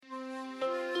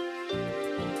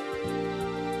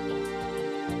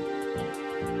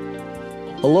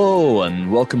Hello,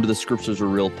 and welcome to the Scriptures Are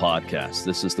Real podcast.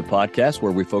 This is the podcast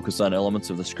where we focus on elements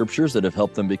of the Scriptures that have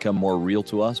helped them become more real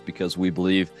to us because we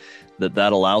believe that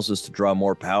that allows us to draw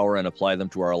more power and apply them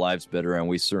to our lives better, and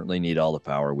we certainly need all the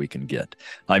power we can get.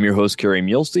 I'm your host, Kerry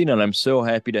Muhlstein, and I'm so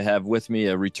happy to have with me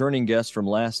a returning guest from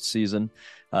last season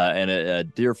and a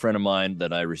dear friend of mine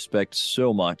that I respect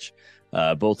so much.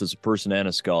 Both as a person and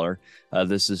a scholar.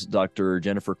 This is Dr.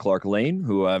 Jennifer Clark Lane,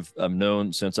 who I've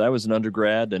known since I was an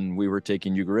undergrad, and we were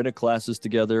taking Ugaritic classes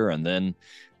together. And then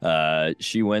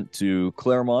she went to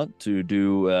Claremont to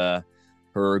do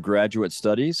her graduate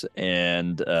studies.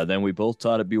 And then we both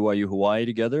taught at BYU Hawaii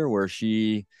together, where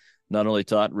she not only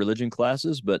taught religion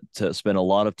classes, but spent a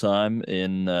lot of time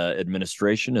in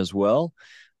administration as well.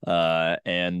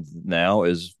 And now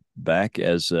is back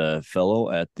as a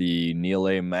fellow at the Neil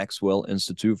A. Maxwell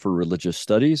Institute for Religious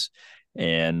Studies.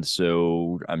 And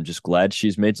so I'm just glad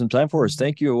she's made some time for us.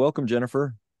 Thank you. Welcome,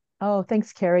 Jennifer. Oh,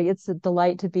 thanks, Carrie. It's a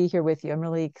delight to be here with you. I'm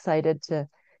really excited to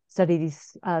study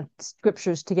these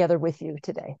scriptures together with you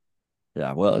today.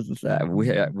 Yeah, well,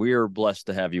 we are blessed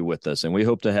to have you with us, and we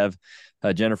hope to have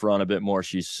Jennifer on a bit more.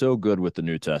 She's so good with the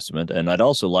New Testament. And I'd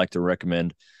also like to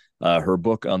recommend her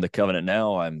book on the covenant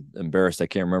now. I'm embarrassed. I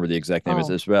can't remember the exact name.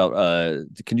 It's about,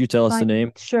 can you tell us the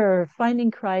name? Sure. Finding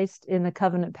Christ in the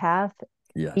Covenant Path,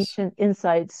 Yes. Ancient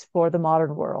Insights for the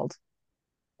Modern World.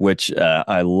 Which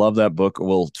I love that book.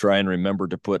 We'll try and remember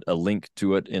to put a link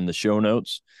to it in the show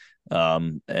notes.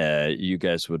 You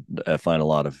guys would find a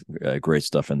lot of great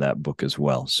stuff in that book as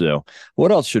well. So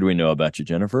what else should we know about you,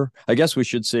 Jennifer? I guess we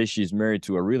should say she's married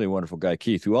to a really wonderful guy,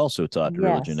 Keith, who also taught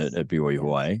religion at BYU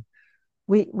Hawaii.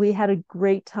 We had a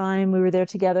great time. We were there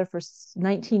together for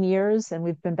 19 years, and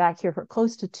we've been back here for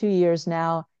close to 2 years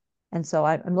now. And so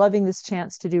I'm loving this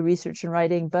chance to do research and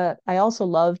writing, but I also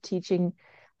love teaching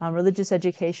religious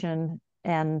education,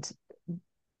 and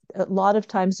a lot of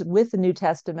times with the New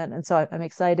Testament. And so I'm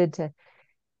excited to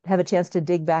have a chance to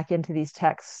dig back into these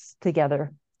texts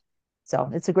together. So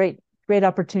it's a great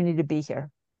opportunity to be here.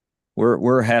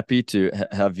 We're happy to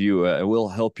have you. We'll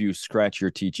help you scratch your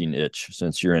teaching itch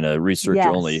since you're in a research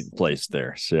only place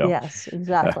there. So yes,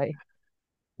 exactly.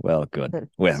 Well, good.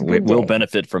 Well, we'll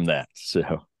benefit from that.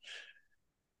 So,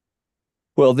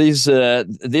 well,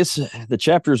 the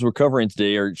chapters we're covering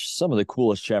today are some of the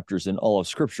coolest chapters in all of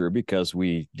Scripture because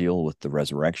we deal with the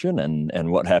resurrection and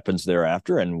what happens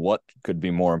thereafter, and what could be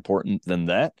more important than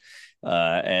that.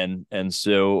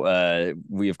 So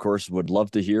we, of course, would love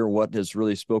to hear what has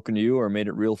really spoken to you or made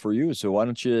it real for you. So why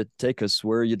don't you take us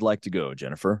where you'd like to go,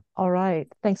 Jennifer? All right.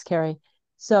 Thanks, Carrie.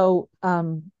 So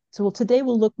today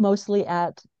we'll look mostly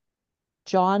at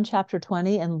John chapter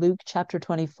 20 and Luke chapter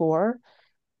 24.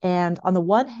 And on the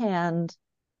one hand,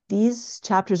 these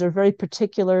chapters are very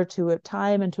particular to a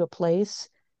time and to a place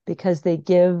because they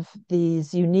give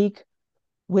these unique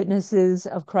witnesses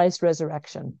of Christ's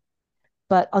resurrection.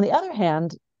 But on the other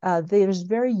hand, there's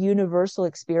very universal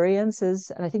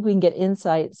experiences, and I think we can get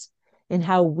insights in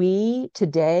how we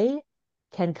today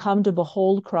can come to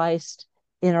behold Christ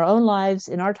in our own lives,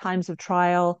 in our times of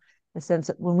trial, a sense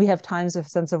of, when we have times of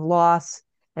sense of loss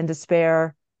and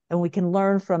despair, and we can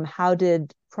learn from how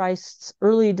did Christ's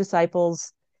early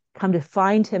disciples come to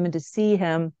find him and to see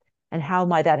him, and how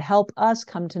might that help us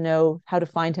come to know how to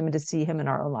find him and to see him in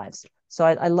our own lives. So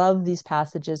I love these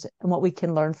passages and what we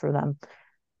can learn from them,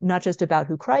 not just about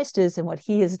who Christ is and what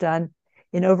he has done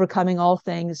in overcoming all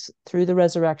things through the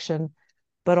resurrection,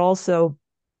 but also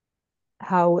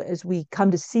how, as we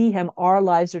come to see him, our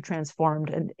lives are transformed,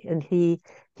 and he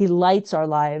lights our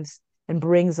lives and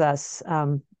brings us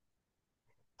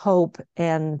hope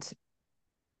and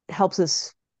helps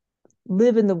us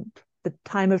live in the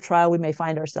time of trial we may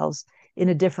find ourselves in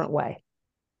a different way.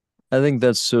 I think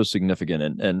that's so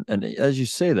significant. And as you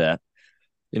say that,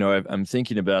 I'm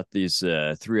thinking about these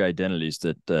three identities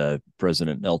that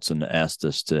President Nelson asked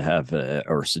us to have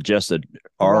or suggested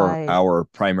are our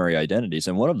primary identities.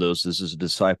 And one of those is as a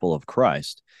disciple of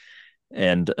Christ.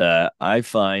 And I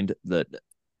find that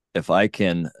if I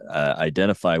can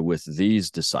identify with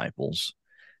these disciples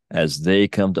as they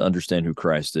come to understand who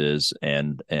Christ is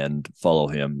and follow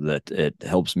him, that it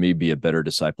helps me be a better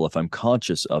disciple. If I'm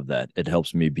conscious of that, it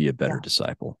helps me be a better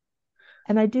disciple.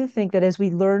 And I do think that as we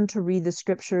learn to read the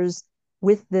scriptures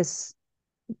with the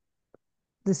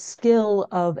skill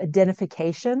of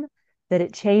identification, that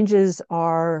it changes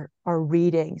our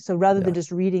reading. So rather than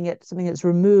just reading it, something that's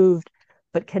removed,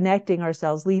 but connecting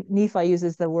ourselves. Nephi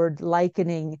uses the word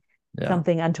likening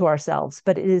something unto ourselves,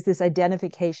 but it is this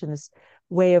identification, this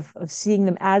way of seeing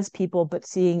them as people, but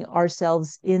seeing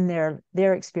ourselves in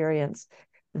their experience,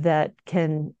 that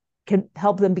can can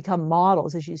help them become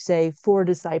models, as you say, for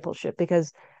discipleship,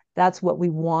 because that's what we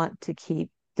want to keep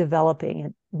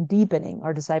developing and deepening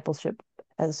our discipleship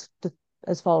as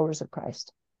followers of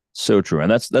Christ. So true. And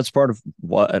that's part of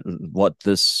what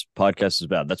this podcast is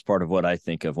about. That's part of what I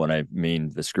think of when I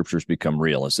mean the scriptures become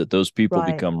real, is that those people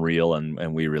Right. become real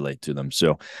and we relate to them.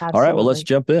 So, all right, well, let's Absolutely.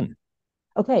 jump in.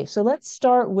 Okay, so let's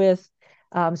start with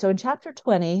so in chapter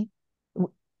 20,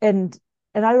 and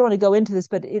I don't want to go into this,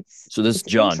 but So this is it's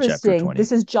John chapter interesting. 20.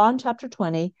 This is John chapter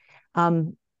 20,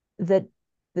 that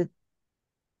that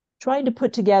trying to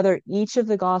put together each of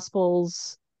the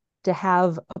gospels to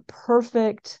have a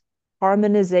perfect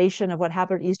harmonization of what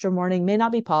happened Easter morning may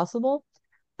not be possible,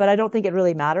 but I don't think it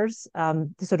really matters.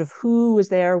 Sort of who was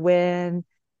there when,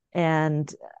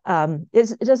 and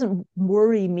it doesn't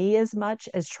worry me as much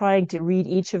as trying to read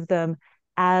each of them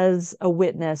as a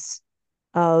witness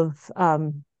of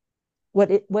what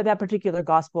that particular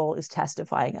gospel is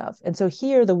testifying of. And so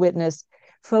here the witness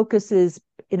focuses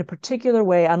in a particular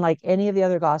way, unlike any of the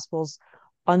other gospels,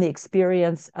 on the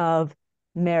experience of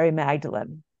Mary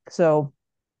Magdalene. So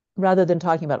rather than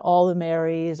talking about all the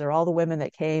Marys or all the women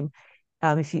that came,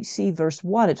 if you see verse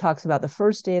 1, it talks about the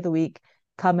first day of the week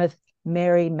cometh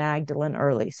Mary Magdalene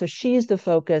early. So she's the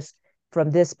focus from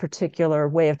this particular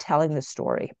way of telling the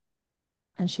story.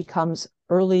 And she comes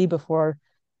early before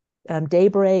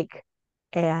daybreak,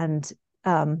 and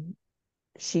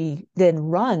she then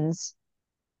runs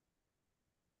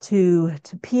to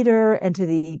Peter and to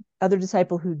the other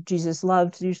disciple who Jesus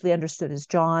loved, usually understood as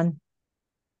John,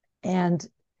 and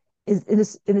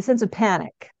is in a sense of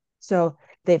panic. So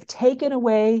they've taken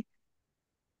away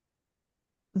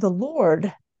the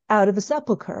Lord out of the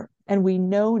sepulchre, and we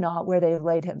know not where they've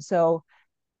laid him. So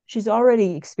she's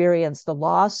already experienced the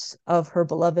loss of her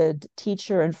beloved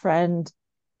teacher and friend,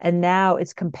 and now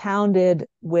it's compounded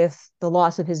with the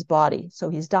loss of his body. So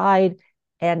he's died,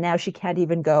 and now she can't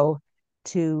even go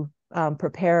to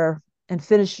prepare and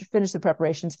finish the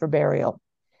preparations for burial.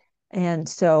 And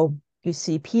so you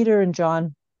see Peter and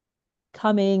John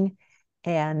coming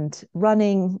and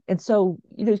running, and so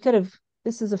kind of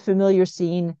this is a familiar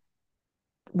scene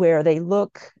where they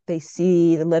look, they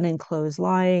see the linen clothes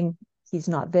lying, he's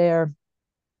not there.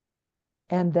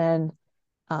 And then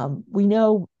we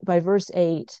know by verse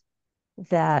 8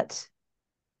 that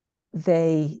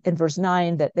in verse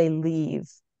 9, that they leave.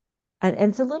 And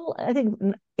it's a little, I think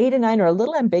 8 and 9 are a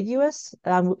little ambiguous.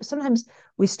 Sometimes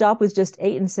we stop with just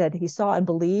 8 and said, he saw and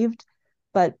believed.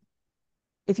 But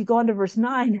if you go on to verse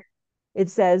 9, it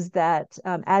says that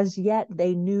as yet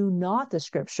they knew not the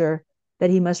scripture that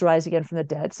he must rise again from the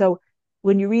dead. So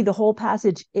when you read the whole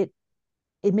passage, it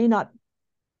may not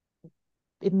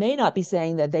be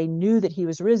saying that they knew that he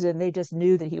was risen. They just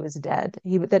knew that he was dead.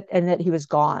 And that he was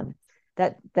gone.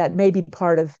 That may be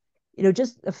part of,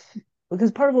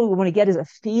 because part of what we want to get is a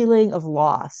feeling of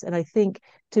loss. And I think,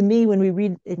 to me, when we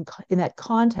read in that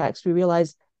context, we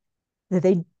realize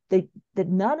that that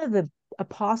none of the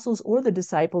apostles or the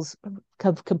disciples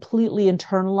have completely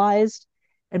internalized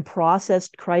and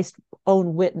processed Christ's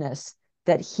own witness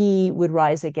that he would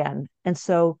rise again. And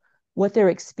so what their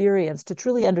experience to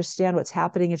truly understand what's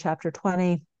happening in chapter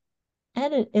 20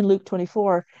 and in Luke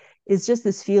 24 is just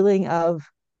this feeling of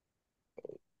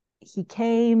he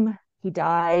came, he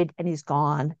died, and he's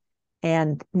gone.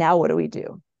 And now what do we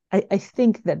do? I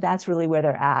think that that's really where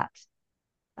they're at.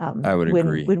 I would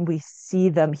agree. When we see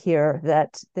them here,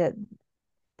 that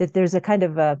there's a kind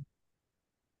of a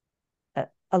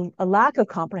lack of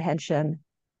comprehension,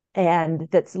 and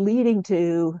that's leading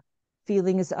to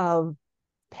feelings of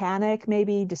panic,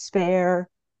 maybe despair,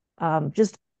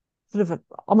 just sort of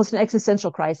almost an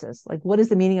existential crisis. Like, what is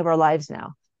the meaning of our lives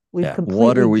now? We've Yeah.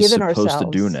 What are completely we given supposed to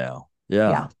do ourselves. now? Yeah.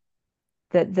 Yeah,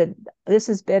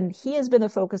 that he has been the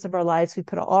focus of our lives. We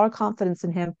put all our confidence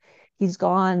in him. He's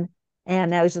gone,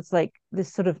 and now it's just like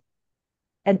this sort of.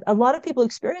 And a lot of people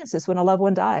experience this when a loved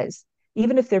one dies,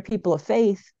 even if they're people of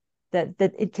faith. That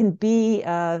it can be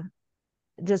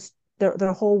just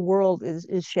their whole world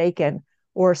is shaken,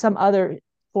 or some other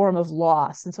form of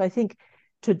loss. And so I think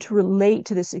to relate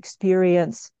to this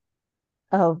experience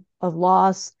of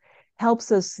loss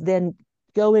helps us then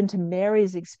go into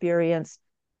Mary's experience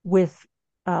with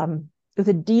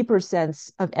a deeper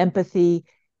sense of empathy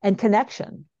and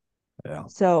connection. Yeah.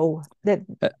 So that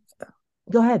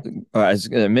go ahead.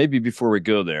 Maybe before we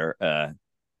go there,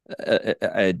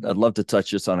 I'd love to touch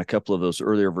just on a couple of those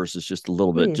earlier verses just a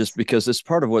little bit, just Please. because it's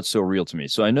part of what's so real to me.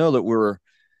 So I know that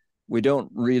we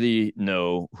don't really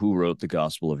know who wrote the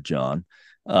Gospel of John.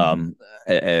 Mm-hmm.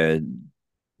 Um,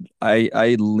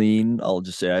 I'll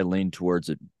just say I lean towards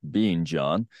it being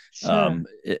John, Sure.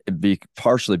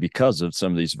 partially because of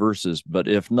some of these verses. But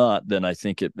if not, then I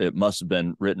think it must have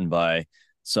been written by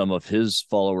some of his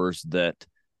followers that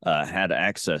had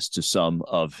access to some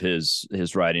of his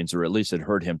writings, or at least had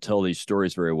heard him tell these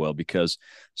stories very well, because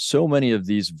so many of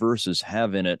these verses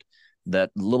have in it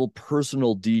that little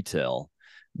personal detail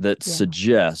that Yeah.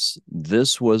 suggests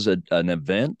this was an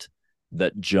event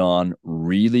that John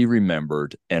really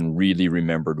remembered and really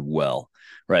remembered well.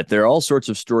 Right. There are all sorts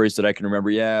of stories that I can remember.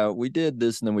 Yeah, we did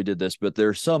this and then we did this, but there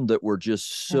are some that were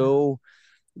just Yeah. so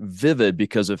vivid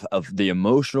because of the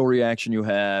emotional reaction you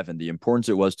have and the importance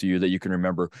it was to you, that you can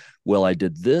remember, well, I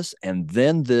did this and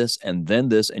then this and then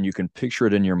this, and you can picture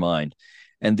it in your mind.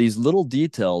 And these little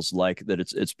details, like that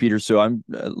it's Peter. So I'm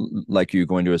like you,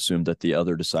 going to assume that the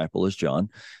other disciple is John.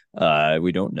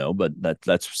 We don't know, but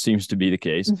that seems to be the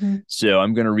case. Hmm. So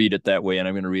I'm going to read it that way, and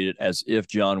I'm going to read it as if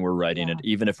John were writing it,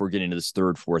 Yeah. even if we're getting to this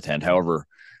third, fourth hand. Yeah. However,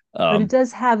 But it um,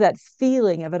 does have that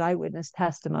feeling of an eyewitness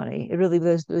testimony. It really,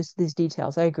 those these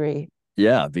details. I agree.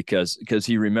 yeah, because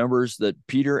he remembers that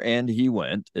Peter and he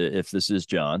went, if this is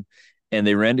John, and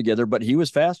they ran together, but he was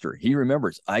faster. He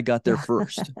remembers, I got there Yeah.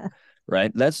 first.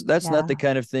 Right. That's not the Yeah.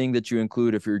 kind of thing that you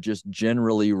include if you're just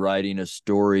generally writing a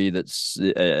story that's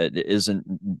isn't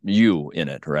you in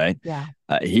it. Right. Yeah.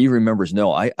 He remembers,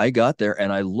 no, I got there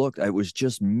and I looked, it was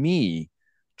just me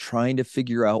trying to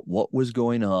figure out what was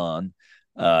going on.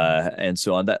 Yeah. And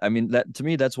so on that, I mean, that to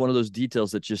me, that's one of those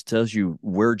details that just tells you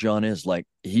where John is. Like,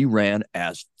 he ran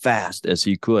as fast as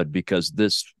he could because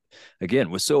this, again,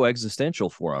 was so existential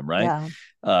for him. Right.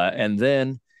 Yeah. And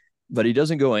then, but he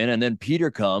doesn't go in, and then Peter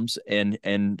comes and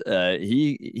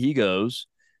he goes,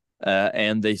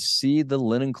 and they see the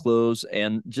linen clothes,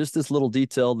 and just this little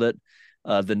detail that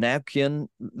the napkin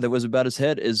that was about his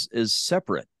head is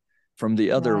separate from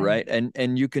the other, Right. right?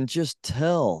 And you can just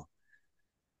tell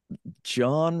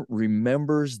John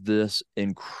remembers this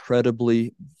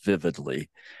incredibly vividly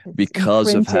It's because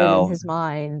of imprinted in how, his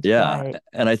mind. yeah, Right.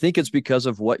 and I think it's because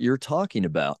of what you're talking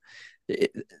about.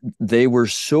 It, they were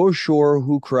so sure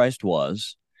who Christ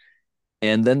was,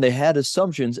 and then they had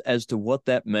assumptions as to what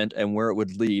that meant and where it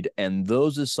would lead. And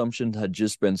those assumptions had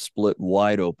just been split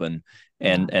wide open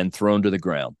Yeah. and thrown to the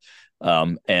ground.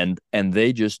 And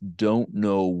they just don't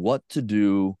know what to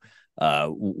do.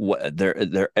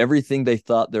 Their everything they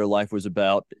thought their life was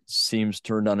about seems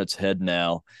turned on its head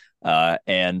now.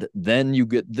 And then you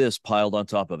get this piled on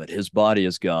top of it. His body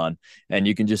is gone, and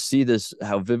you can just see this,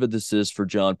 how vivid this is for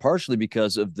John, partially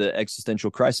because of the existential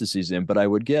crisis he's in, but I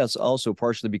would guess also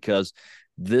partially because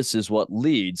this is what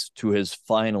leads to his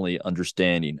finally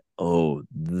understanding, oh,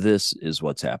 this is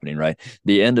what's happening. Right.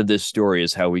 The end of this story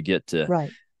is how we get to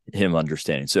Right. him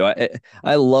understanding. So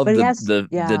I love But he has, the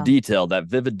yeah. detail, that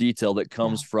vivid detail that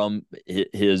comes Yeah. from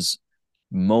his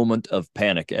moment of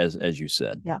panic, as you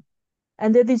said. Yeah.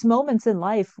 And there are these moments in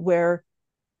life where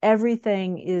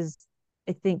everything is,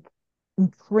 I think,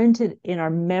 imprinted in our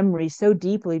memory so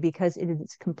deeply because it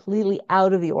is completely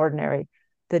out of the ordinary.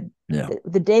 Yeah.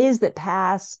 The days that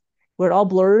pass where it all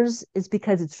blurs is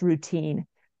because it's routine.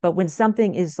 But when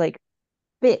something is like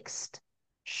fixed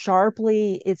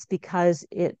sharply, it's because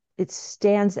it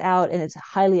stands out and it's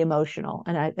highly emotional.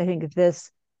 And I think this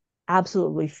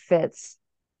absolutely fits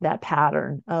that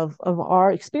pattern of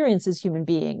our experience as human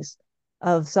beings,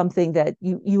 of something that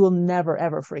you will never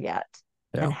ever forget,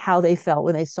 and Yeah. how they felt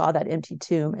when they saw that empty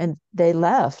tomb and they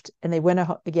left and they went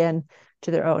again to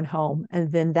their own home.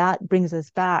 And then that brings us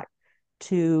back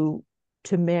to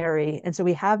Mary. And so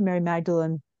we have Mary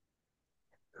Magdalene,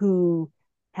 who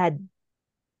had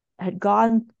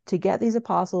gone to get these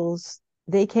apostles.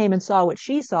 They came and saw what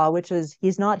she saw, which is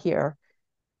he's not here,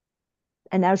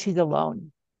 and now she's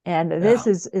alone. And Yeah. this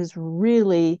is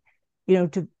really,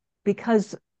 to,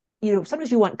 because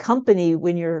sometimes you want company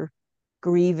when you're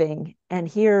grieving, and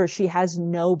here she has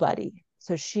nobody.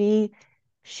 So she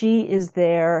is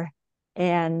there,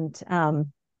 and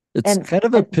It's and kind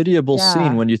of a and pitiable scene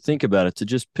yeah, when you think about it, to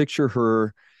just picture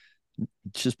her.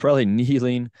 She's probably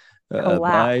kneeling by that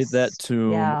collapsed.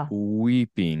 tomb, Yeah.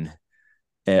 weeping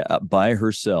by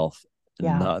herself,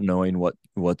 Yeah. not knowing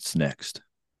what's next.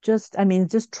 Just, I mean,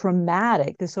 just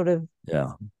traumatic, this sort of,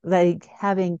 Yeah. like,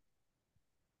 having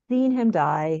seen him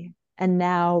die, and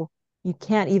now you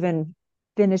can't even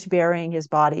finish burying his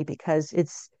body because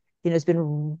it's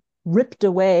been ripped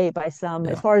away by some,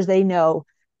 as Yeah. far as they know,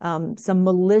 some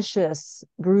malicious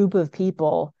group of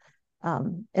people.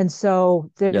 And so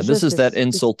Yeah. there's This just is that this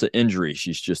insult to injury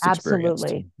she's just experienced.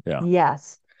 absolutely, Yeah.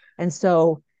 yes. And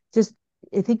so just,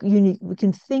 I think we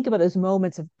can think about those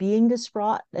moments of being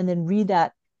distraught and then read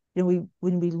that when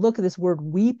we look at this word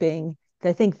weeping,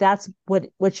 I think that's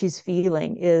what she's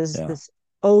feeling is Yeah. this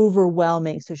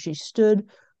overwhelming. So she stood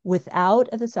without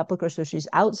at the sepulchre, so she's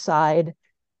outside,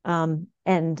 and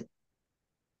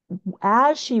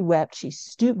as she wept, she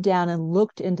stooped down and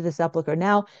looked into the sepulchre.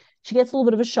 Now she gets a little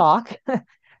bit of a shock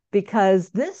because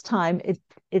this time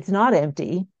it's not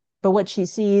empty, but what she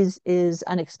sees is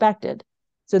unexpected.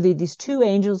 So these two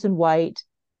angels in white,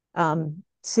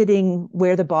 sitting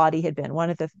where the body had been,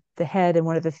 one at the head and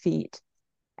one at the feet.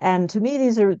 And to me,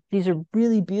 these are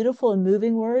really beautiful and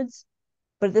moving words,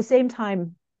 but at the same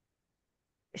time,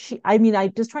 I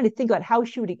just trying to think about how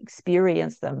she would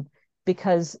experience them,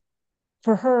 because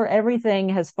for her, everything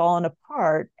has fallen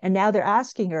apart. And now they're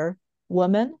asking her,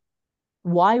 woman,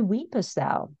 why weepest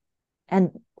thou?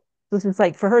 And this is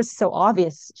like, for her, it's so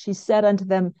obvious. She said unto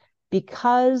them,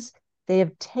 because they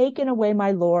have taken away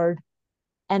my Lord,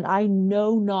 and I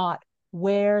know not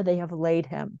where they have laid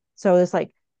him. So it's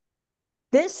like,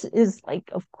 this is like,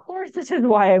 of course, this is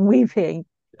why I'm weeping.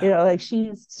 Like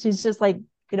she's just like,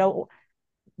 you know,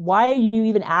 why are you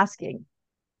even asking?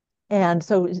 And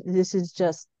so this is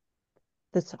just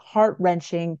this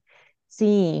heart-wrenching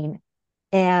scene.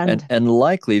 And And and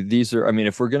likely these are, I mean,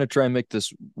 if we're going to try and make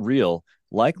this real,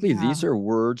 likely yeah, these are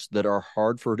words that are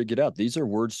hard for her to get out. These are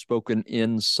words spoken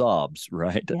in sobs,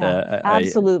 right? yeah,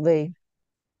 absolutely.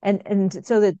 And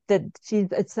so that she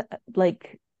it's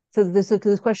like, so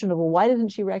this question of, well, why doesn't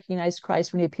she recognize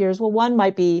Christ when he appears? Well, one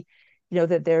might be,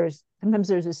 that there's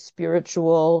a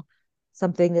spiritual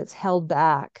something that's held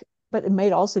back, but it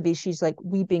might also be she's like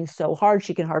weeping so hard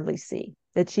she can hardly see,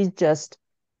 that she's just,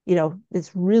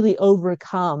 it's really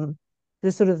overcome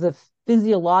the sort of the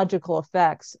physiological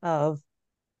effects of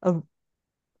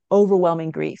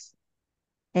overwhelming grief.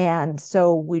 And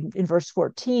so we, in verse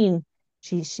 14,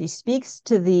 she speaks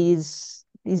to these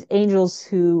angels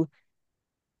who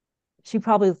she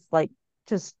probably like,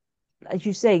 just as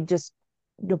you say, just,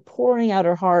 pouring out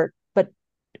her heart, but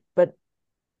but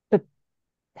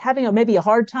having maybe a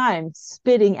hard time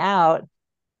spitting out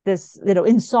this,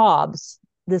 in sobs,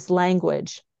 this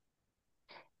language.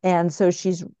 And so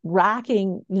she's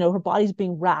racking, her body's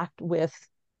being racked with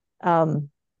um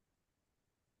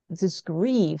this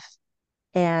grief.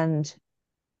 And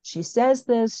she says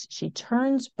this, she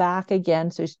turns back again.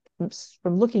 So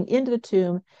from looking into the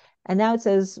tomb, and now it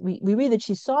says, we read that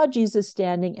she saw Jesus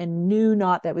standing and knew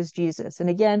not that was Jesus. And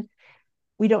again,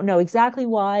 we don't know exactly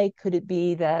why. Could it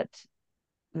be that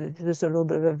there's a little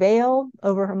bit of a veil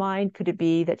over her mind? Could it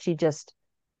be that she just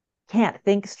can't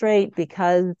think straight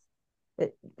because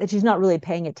that she's not really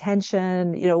paying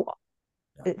attention?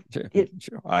 It, it,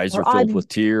 Eyes are her filled odd with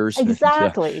tears. Yeah.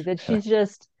 exactly, that she's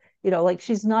just, like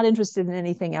she's not interested in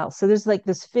anything else. So there's like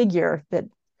this figure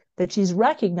that she's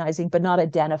recognizing but not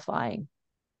identifying.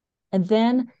 And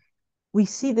then we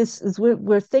see this is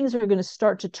where things are going to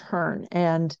start to turn.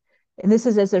 And this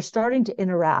is as they're starting to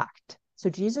interact. So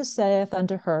Jesus saith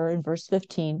unto her in verse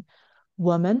 15,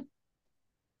 woman.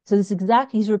 So this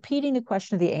exact, he's repeating the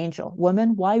question of the angel,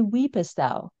 woman, why weepest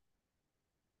thou?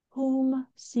 Whom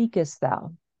seekest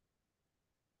thou?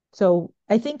 So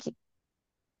I think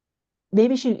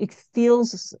maybe she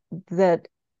feels that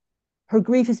her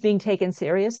grief is being taken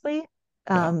seriously,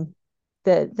 Yeah.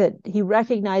 that he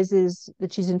recognizes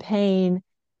that she's in pain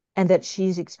and that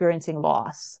she's experiencing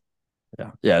loss.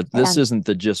 Yeah. Yeah. This And isn't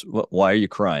the just, why are you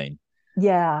crying?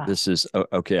 yeah, This is,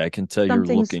 okay, I can tell you're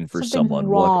something's looking for something's someone.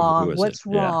 Who wrong. is it? What's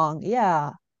Yeah. wrong?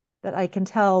 Yeah, that I can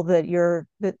tell that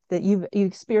you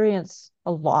experience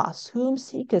a loss. Whom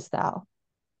seekest thou?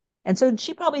 And so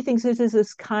she probably thinks this is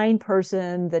this kind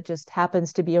person that just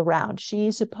happens to be around.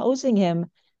 She's supposing him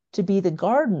to be the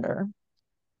gardener,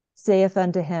 saith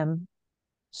unto him,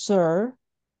 Sir,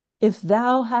 if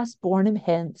thou hast borne him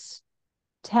hence,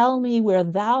 tell me where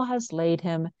thou hast laid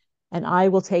him, and I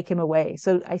will take him away.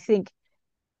 So I think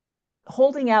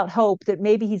holding out hope that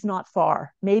maybe he's not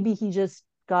far. Maybe he just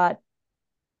got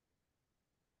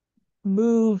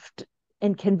moved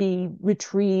and can be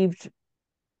retrieved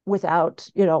without,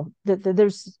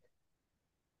 there's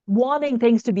wanting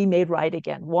things to be made right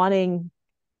again, wanting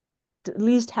to at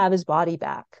least have his body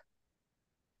back.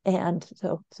 And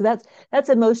so that's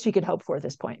the most you could hope for at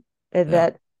this point. Yeah.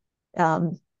 That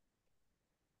um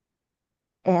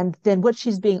and then what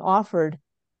she's being offered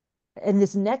in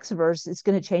this next verse is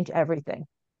going to change everything.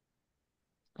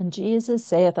 And Jesus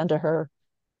saith unto her,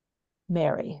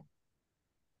 Mary.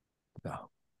 Yeah.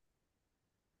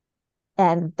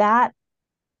 And that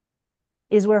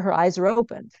is where her eyes are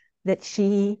opened, that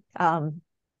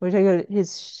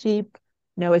his sheep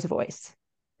know his voice,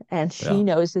 and she Yeah.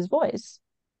 knows his voice.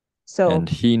 So And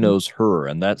he knows her,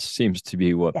 and that seems to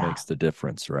be what yeah, makes the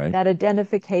difference, right? that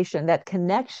identification, that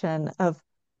connection of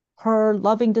her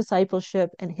loving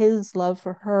discipleship and his love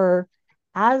for her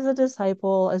as a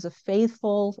disciple, as a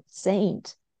faithful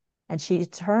saint. And she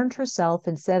turned herself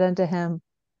and said unto him,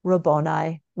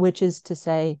 Rabboni, which is to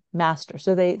say, master.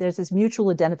 So there's this mutual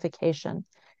identification.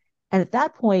 And at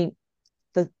that point,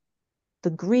 the the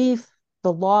grief,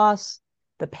 the loss,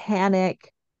 the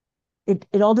panic,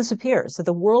 it all disappears. So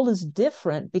the world is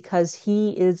different because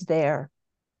he is there.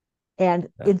 And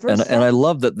Yeah. in verse And I 7,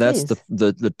 love that that's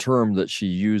please. the term that she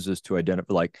uses to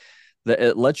identify, like that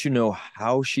it lets you know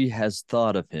how she has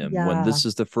thought of him when Yeah, this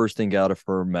is the first thing out of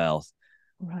her mouth.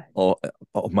 right, Oh,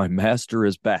 oh, my master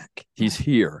is back. He's right.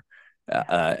 here.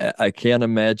 Yeah. I can't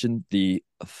imagine the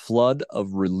flood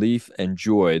of relief and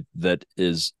joy that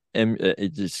it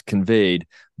is conveyed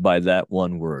by that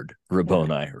one word, Yeah.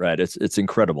 Rabboni. Right? It's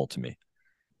incredible to me.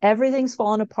 Everything's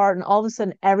fallen apart and all of a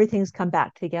sudden everything's come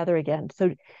back together again. So,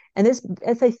 and this,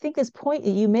 as I think this point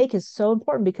that you make is so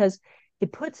important because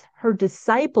it puts her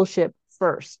discipleship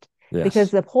first.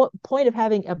 Because Yes. the point of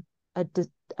having a,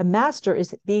 a master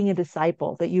is being a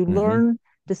disciple, that you Hmm. learn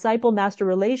disciple master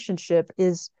relationship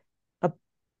a,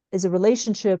 is a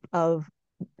relationship of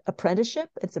apprenticeship.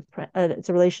 It's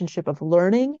a relationship of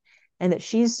learning, and that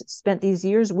she's spent these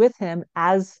years with him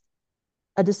as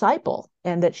a disciple,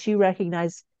 and that she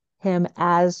recognized him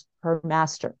as her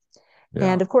master.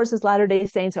 And Yeah. of course, as Latter-day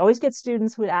Saints, always get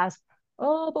students who would ask,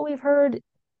 "Oh, but we've heard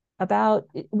about."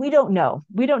 We don't know.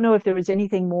 We don't know if there was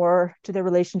anything more to their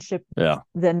relationship Yeah.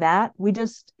 than that.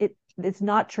 It's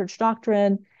not church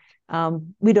doctrine.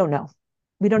 We don't know.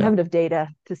 We don't have Yeah. enough data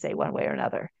to say one way or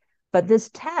another. But this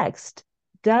text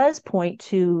does point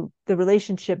to the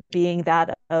relationship being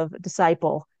that of a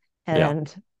disciple Yeah.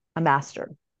 and a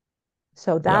master.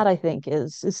 So Yeah. that I think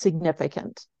is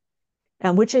significant,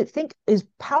 and which I think is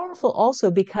powerful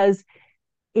also because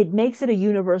it makes it a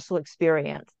universal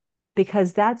experience,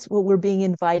 because that's what we're being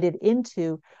invited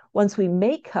into once we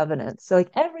make covenants. So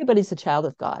like everybody's a child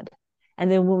of God.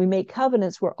 And then when we make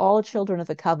covenants, we're all children of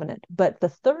the covenant. But the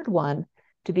third one,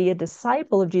 to be a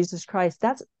disciple of Jesus Christ,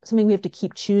 that's something we have to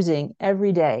keep choosing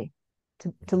every day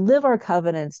to live our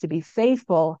covenants, to be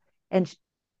faithful. And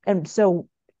so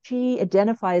she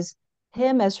identifies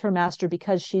him as her master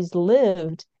because she's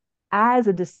lived as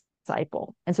a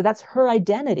disciple. And so that's her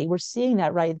identity. We're seeing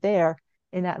that right there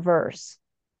in that verse.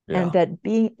 And Yeah. that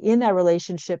being in that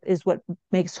relationship is what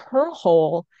makes her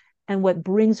whole and what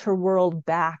brings her world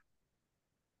back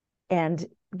and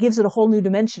gives it a whole new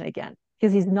dimension again.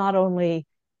 Because he's not only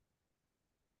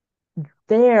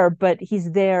there, but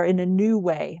he's there in a new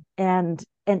way. And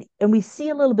we see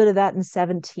a little bit of that in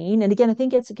 17. And again, I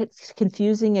think it gets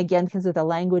confusing again because of the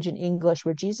language in English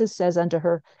where Jesus says unto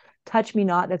her, touch me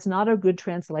not. That's not a good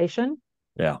translation.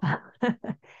 Yeah.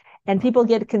 And people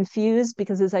get confused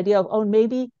because this idea of, oh,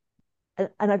 maybe,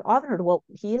 and I've often heard, well,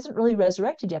 he isn't really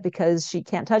resurrected yet because she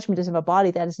can't touch me, doesn't have a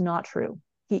body. That is not true.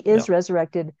 He Yeah. is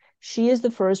resurrected. She is the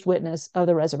first witness of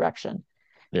the resurrection.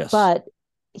 Yes. But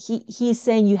he's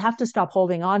saying you have to stop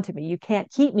holding on to me. You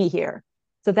can't keep me here.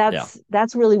 So Yeah.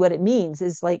 that's really what it means,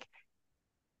 is like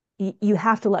you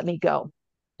have to let me go.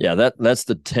 Yeah, that's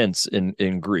the tense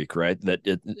in Greek, right? That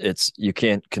it's you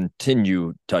can't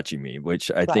continue touching me,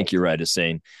 which I think Right. you're right is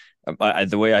saying.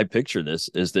 The way I picture this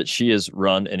is that she has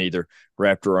run and either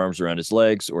wrapped her arms around his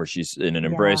legs or she's in an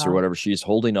embrace or Yeah. whatever. She's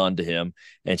holding on to him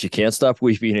and she can't stop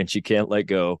weeping and she can't let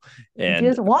go. And she And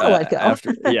doesn't want to let go.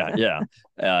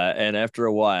 and after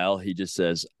a while, he just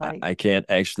says, Right. I can't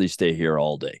actually stay here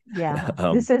all day." Yeah.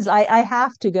 um, This is I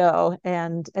have to go.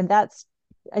 And that's,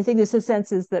 I think this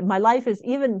sense is that my life is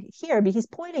even here, but he's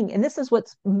pointing, and this is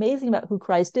what's amazing about who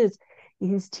Christ is.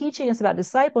 He's teaching us about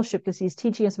discipleship because he's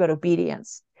teaching us about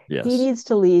obedience. He yes, needs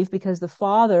to leave because the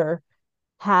Father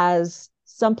has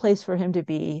some place for him to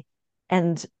be.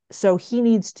 And so he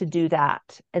needs to do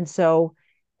that. And so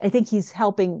I think he's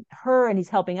helping her and he's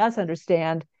helping us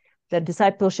understand that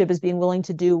discipleship is being willing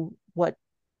to do what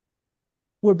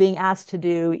we're being asked to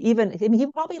do. Even, I mean,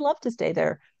 he'd probably love to stay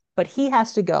there, but he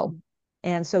has to go.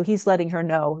 And so he's letting her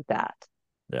know that.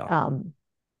 yeah, Um,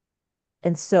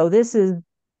 and so this is,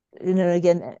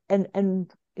 again,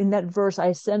 and in that verse, I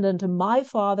ascend unto my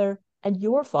Father and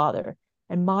your Father,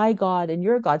 and my God and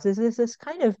your God. So there's this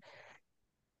kind of,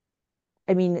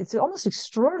 I mean, it's almost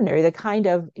extraordinary the kind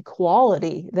of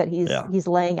equality that yeah. he's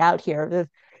laying out here.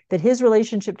 That his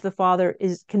relationship to the Father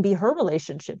can be her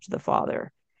relationship to the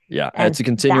Father, Yeah, and it's a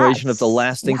continuation of the that's,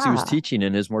 last things he was yeah, teaching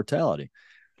in his mortality.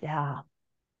 yeah,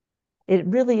 it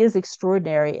really is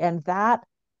extraordinary, and that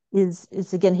is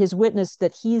again his witness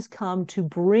that he's come to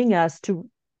bring us to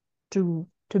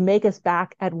to make us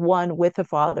back at one with the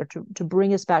Father, to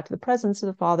bring us back to the presence of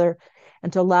the Father,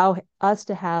 and to allow us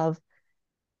to have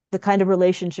the kind of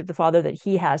relationship the Father that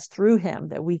he has through him,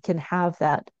 that we can have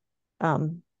that.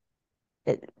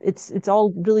 It's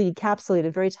all really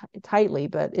encapsulated very tightly,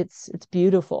 but it's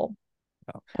beautiful.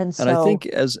 And And I so, think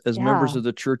as members yeah, of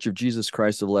the Church of Jesus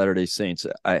Christ of Latter-day Saints,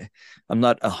 I'm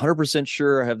not 100%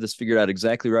 sure I have this figured out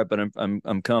exactly right, but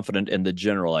I'm confident in the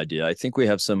general idea. I think we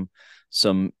have some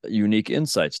unique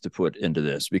insights to put into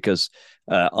this because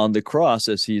on the cross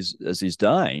as he's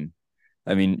dying,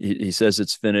 I mean, he says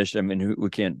it's finished. I mean, we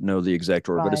can't know the exact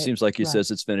order, but it right, seems like he right, says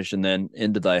it's finished, and then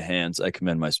into thy hands I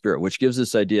commend my spirit, which gives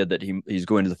this idea that he's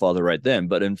going to the Father right then.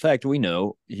 But in fact, we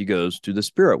know he goes to the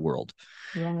spirit world,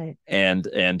 right,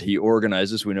 and he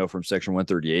organizes. We know from section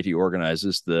 138 he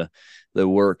organizes the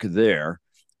work there,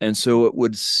 and so it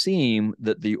would seem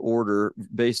that the order,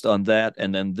 based on that,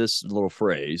 and then this little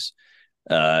phrase,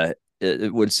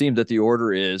 it would seem that the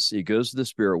order is he goes to the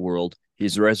spirit world,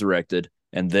 he's resurrected,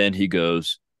 and then he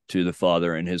goes to the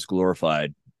Father in his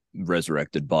glorified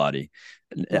resurrected body.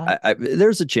 right.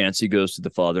 There's a chance he goes to the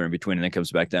Father in between and then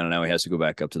comes back down, and now he has to go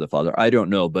back up to the Father. I don't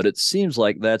know, but it seems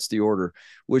like that's the order,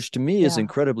 which to me is Yeah,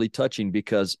 incredibly touching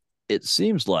because it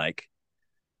seems like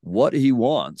what he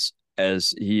wants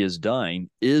as he is dying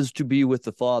is to be with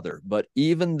the Father. But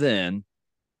even then,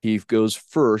 he goes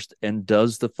first and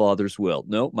does the Father's will.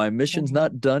 No, my mission's right,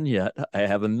 not done yet. I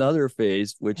have another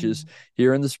phase, which is right,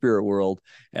 here in the spirit world,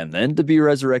 and then to be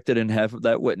resurrected and have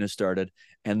that witness started.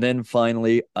 And then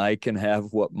finally, I can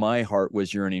have what my heart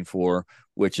was yearning for,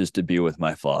 which is to be with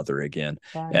my Father again.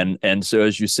 right. And so,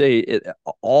 as you say,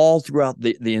 all throughout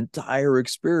the entire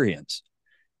experience,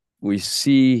 we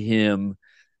see him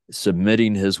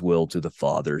submitting his will to the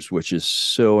Father's, which is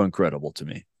so incredible to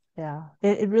me. Yeah,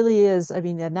 it really is. I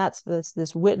mean, and that's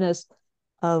this witness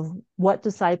of what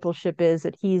discipleship is,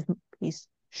 that he's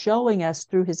showing us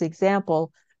through his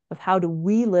example of how do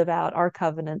we live out our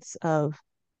covenants of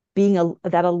being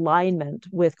that alignment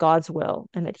with God's will,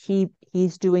 and that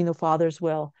he's doing the Father's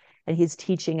will, and he's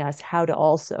teaching us how to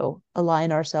also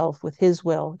align ourselves with his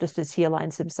will, just as he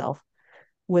aligns himself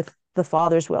with the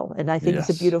Father's will. And I think it's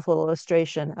a Yes. beautiful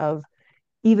illustration of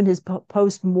even his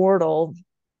post-mortal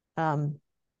um,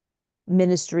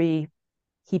 ministry.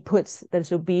 He puts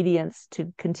this obedience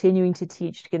to continuing to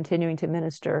teach, continuing to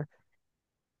minister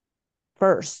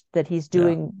first, that he's Yeah.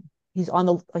 doing, he's on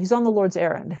the Lord's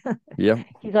errand. Yep.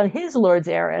 He's on his Lord's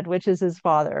errand, which is his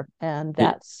Father, and It,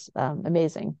 that's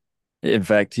amazing. In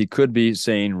fact, he could be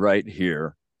saying right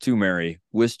here to Mary,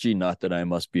 wist ye not that I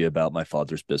must be about my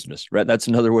Father's business? Right. That's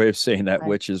another way of saying that, Right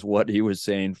which is what he was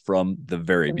saying from the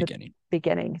very from the beginning.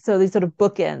 beginning. So these sort of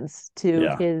bookends to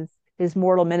Yeah. his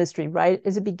mortal ministry, right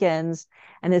as it begins,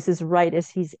 and this is right as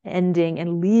he's ending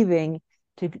and leaving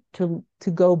to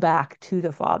go back to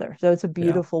the Father. So it's a Yeah.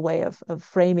 beautiful way of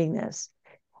framing this.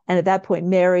 And at that point,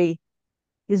 Mary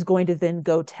is going to then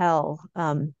go tell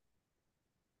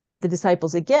the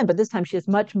disciples again, but this time she has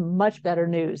much, much better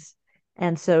news.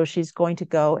 And so she's going to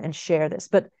go and share this.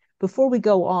 But before we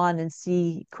go on and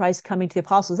see Christ coming to the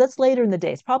apostles, that's later in the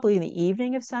day. It's probably in the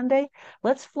evening of Sunday.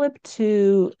 Let's flip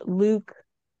to Luke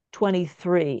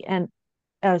 23 and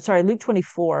Luke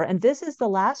 24. And this is the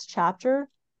last chapter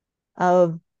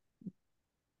of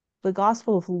the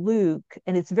Gospel of Luke.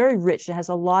 And it's very rich. It has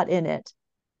a lot in it.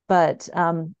 But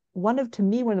to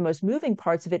me, one of the most moving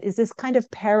parts of it is this kind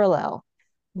of parallel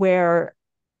where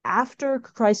after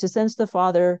Christ ascends to the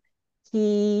Father,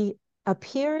 he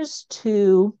appears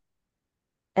to,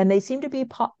 and they seem to be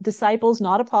disciples,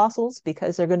 not apostles,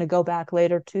 because they're going to go back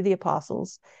later to the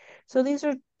apostles. So these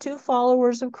are two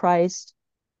followers of Christ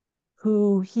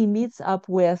who he meets up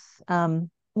with.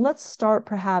 Let's start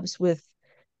perhaps with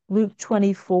Luke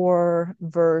 24,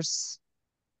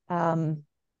 um,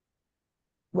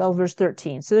 verse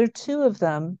 13. So there are two of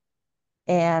them,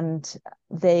 and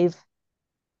they've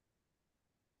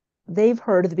they've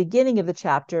heard at the beginning of the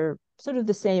chapter sort of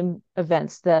the same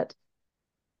events, that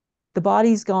the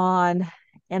body's gone.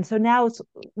 And so now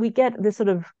we get this sort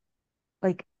of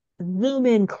like zoom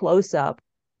in close up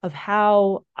of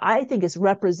how I think is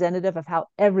representative of how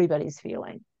everybody's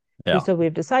feeling. Yeah. So we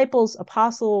have disciples,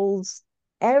 apostles,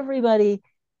 everybody,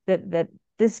 that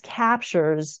this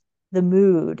captures the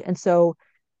mood. And so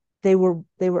they were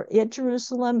at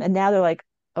Jerusalem, and now they're like,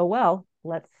 oh well,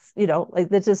 let's, like,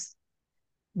 that's just,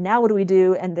 now what do we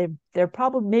do? And they're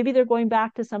probably, maybe they're going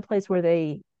back to some place where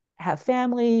they have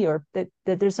family, or that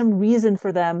there's some reason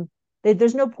for them.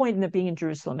 There's no point in them being in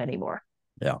Jerusalem anymore.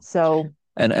 Yeah. So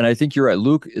And I think you're right.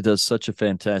 Luke does such a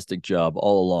fantastic job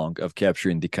all along of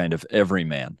capturing the kind of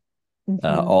everyman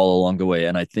Mm-hmm. all along the way.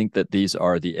 And I think that these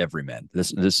are the everyman.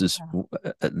 This is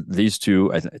these two.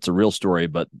 It's a real story,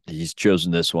 but he's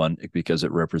chosen this one because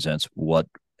it represents what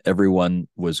everyone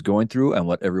was going through and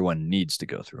what everyone needs to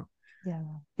go through. Yeah,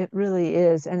 it really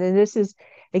is. And then this is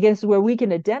again this is where we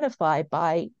can identify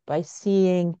by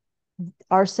seeing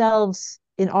ourselves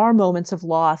in our moments of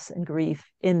loss and grief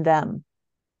in them.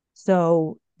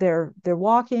 So they're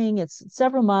walking, it's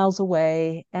several miles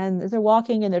away, and they're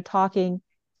walking and they're talking,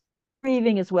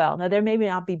 grieving as well. Now they maybe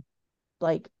not be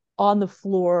like on the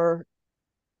floor,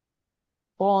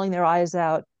 bawling their eyes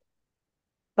out,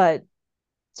 but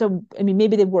so I mean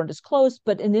maybe they weren't as close,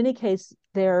 but in any case,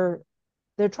 they're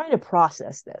trying to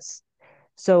process this.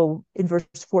 So in verse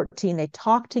 14, they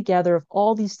talk together of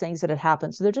all these things that had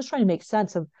happened. So they're just trying to make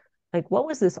sense of like, what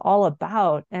was this all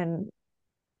about? And,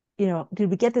 did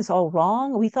we get this all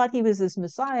wrong? We thought he was this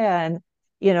Messiah. And,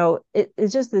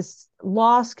 it's just this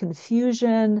loss,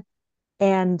 confusion.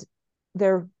 And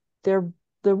they're, they're,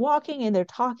 they're walking and they're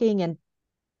talking. And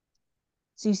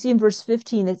so you see in verse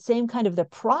 15, that same kind of the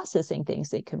processing things.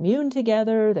 They commune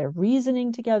together, they're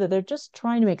reasoning together, they're just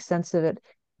trying to make sense of it.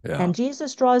 Yeah. And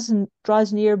Jesus draws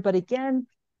near, but again,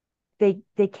 they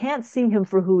can't see him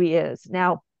for who he is.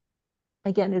 Now,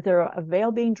 again, is there a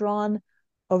veil being drawn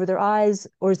over their eyes,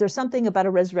 or is there something about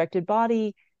a resurrected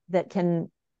body that can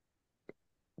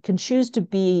choose to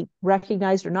be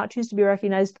recognized or not choose to be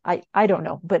recognized? I don't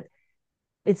know, but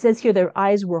it says here their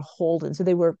eyes were holden, so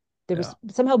they Yeah. was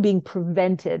somehow being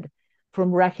prevented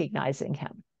from recognizing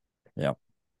him. Yeah.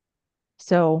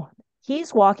 So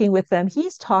he's walking with them,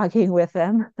 he's talking with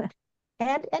them,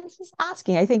 and he's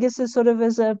asking. I think this is sort of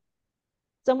as a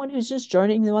someone who's just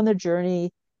journeying them on their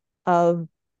journey of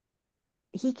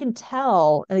he can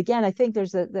tell. And again, I think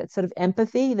there's that sort of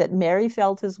empathy that Mary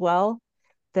felt as well,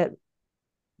 that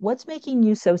what's making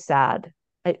you so sad?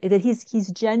 That he's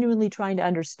genuinely trying to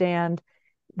understand,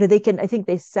 that they can, I think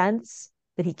they sense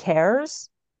that he cares.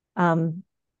 Um,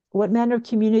 what manner of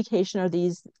communication are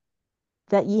these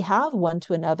that ye have one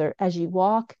to another as ye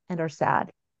walk and are sad?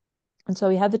 And so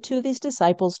we have the two of these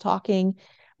disciples talking.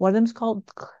 One of them's called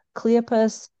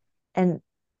Cleopas, and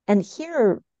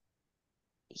here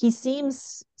he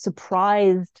seems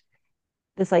surprised.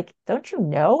 It's like, don't you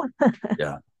know?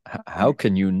 Yeah. How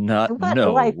can you not What,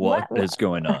 know like, what is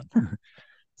going on?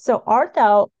 So art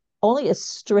thou only a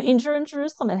stranger in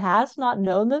Jerusalem and hast not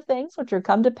known the things which are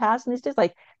come to pass in these days?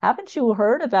 Like, haven't you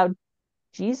heard about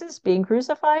Jesus being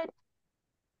crucified?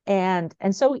 And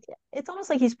so it's almost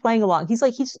like he's playing along.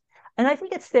 And I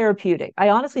think it's therapeutic. I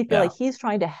honestly feel Yeah. like he's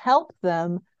trying to help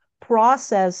them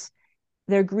process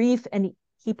their grief, and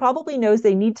he probably knows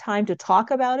they need time to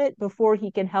talk about it before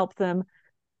he can help them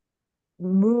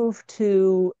move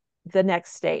to the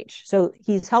next stage. So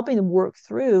he's helping them work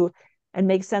through and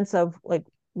make sense of like,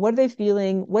 what are they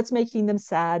feeling? What's making them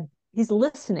sad? He's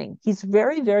listening. He's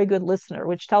very, very good listener,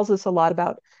 which tells us a lot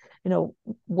about,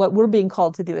 what we're being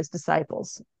called to do as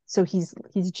disciples. So he's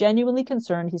genuinely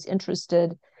concerned. He's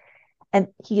interested, and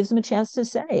he gives them a chance to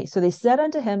say. So they said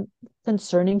unto him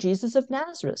concerning Jesus of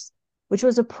Nazareth, which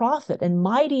was a prophet and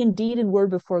mighty in deed and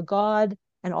word before God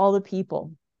and all the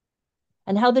people,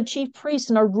 and how the chief priests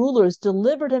and our rulers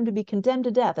delivered him to be condemned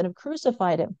to death and have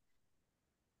crucified him.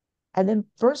 And then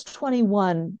verse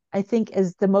 21, I think,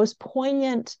 is the most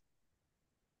poignant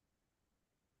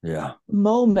Yeah.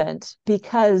 moment,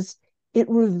 because it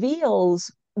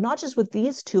reveals not just with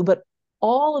these two, but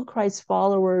all of Christ's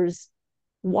followers,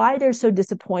 why they're so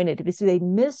disappointed, because they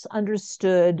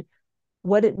misunderstood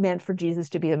what it meant for Jesus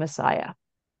to be a Messiah.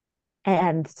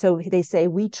 And so they say,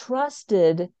 we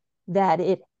trusted that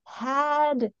it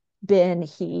had been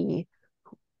he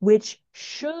which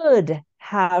should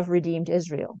have redeemed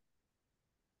Israel.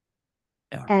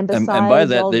 Yeah. And And by besides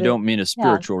that, all they the, don't mean a yeah,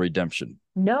 spiritual redemption.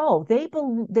 no,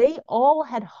 they all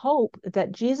had hope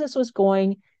that Jesus was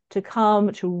going to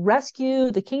come to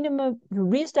rescue the kingdom to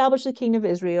reestablish the kingdom of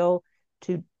Israel,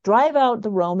 to drive out the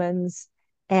Romans,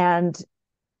 and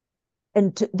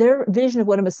their vision of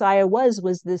what a Messiah was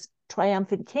this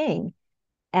triumphant king.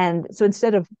 And so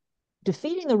instead of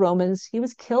defeating the Romans, he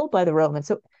was killed by the Romans.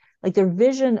 So like their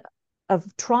vision of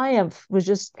triumph was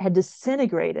just had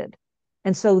disintegrated.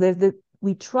 And so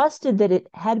we trusted that it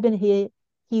had been he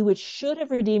which should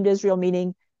have redeemed Israel,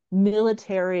 meaning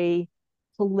military,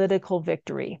 political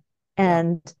victory. Yeah.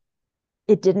 And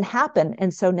it didn't happen.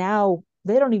 And so now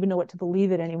they don't even know what to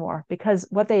believe it anymore, because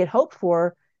what they had hoped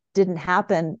for didn't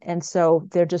happen. And so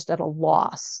they're just at a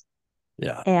loss.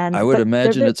 Yeah. I And would but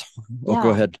imagine it's, oh, go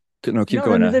yeah, ahead. No, keep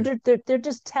no, no, going. no, they're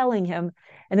just telling him.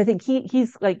 And I think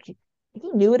he's like, he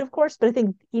knew it, of course, but I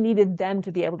think he needed them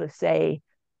to be able to say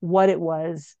what it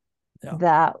was Yeah.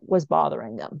 that was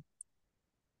bothering them.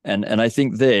 And I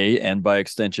think they, and by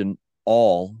extension,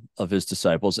 all of his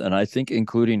disciples, and I think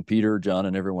including Peter, John,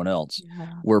 and everyone else,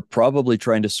 Yeah. were probably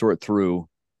trying to sort through,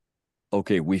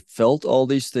 okay, we felt all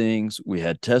these things, we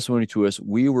had testimony to us,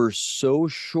 we were so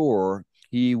sure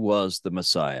he was the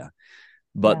Messiah.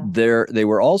 But Yeah. they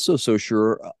were also so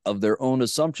sure of their own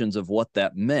assumptions of what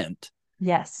that meant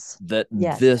Yes. that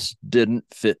Yes. this didn't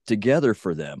fit together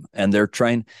for them. And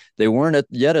they weren't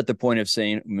yet at the point of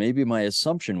saying, maybe my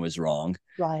assumption was wrong.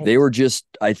 They Right. were just,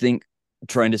 I think,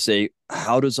 trying to say,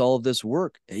 how does all of this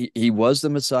work? He was the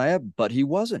Messiah, but he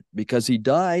wasn't, because he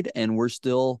died and we're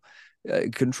still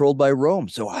controlled by Rome.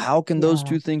 So how can those Yeah.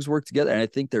 two things work together? And I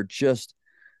think they're just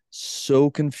so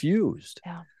confused.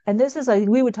 Yeah. And this is like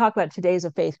we would talk about today's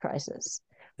a faith crisis,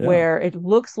 Yeah. where it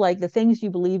looks like the things you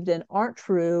believed in aren't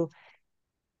true,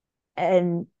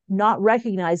 and not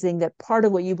recognizing that part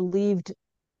of what you believed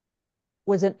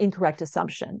was an incorrect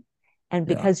assumption. And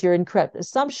Yeah. because your incorrect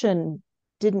assumption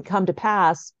didn't come to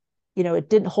pass, it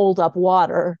didn't hold up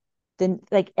water, then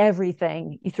like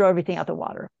everything, you throw everything out the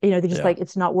water. They're just Yeah. like,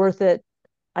 it's not worth it.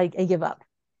 I give up.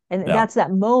 And Yeah. that's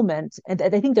that moment. And I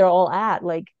think they're all at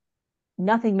like,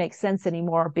 nothing makes sense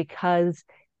anymore because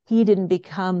he didn't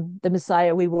become the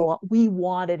Messiah we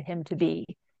wanted him to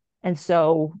be. And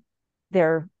so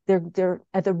they're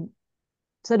at the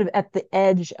sort of at the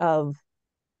edge of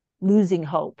losing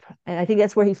hope. And I think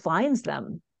that's where he finds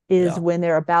them, is Yeah. when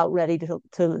they're about ready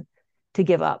to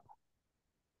give up.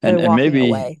 and They're and walking maybe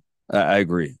away. I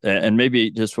agree, and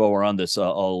maybe just while we're on this,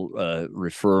 I'll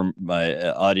refer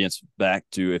my audience back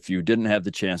to, if you didn't have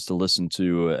the chance to listen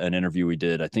to an interview we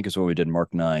did, I think it's what we did in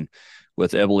Mark 9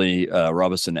 with Emily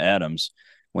Robinson Adams,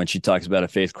 when she talks about a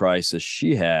faith crisis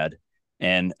she had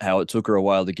and how it took her a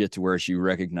while to get to where she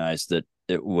recognized that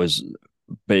it was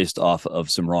based off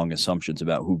of some wrong assumptions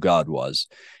about who God was,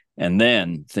 and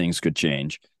then things could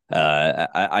change.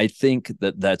 I think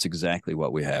that that's exactly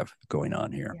what we have going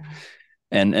on here. Yeah.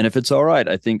 And if it's all right,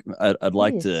 I think I'd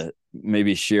like Please. to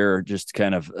maybe share just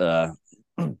kind of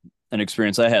an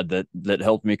experience I had that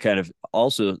helped me kind of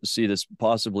also see this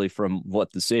possibly from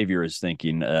what the Savior is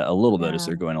thinking a little bit as Yeah.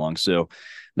 they're going along. So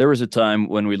there was a time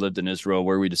when we lived in Israel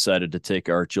where we decided to take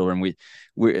our children.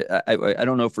 I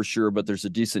don't know for sure, but there's a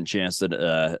decent chance that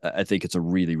I think it's a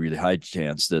really, really high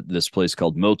chance that this place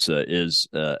called Moza is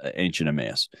ancient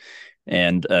Emmaus.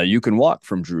 And you can walk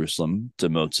from Jerusalem to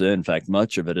Moza. In fact,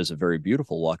 much of it is a very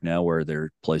beautiful walk now, where there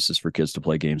are places for kids to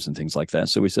play games and things like that.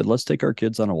 So we said, let's take our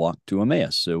kids on a walk to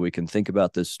Emmaus so we can think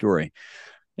about this story.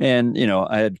 And,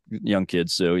 I had young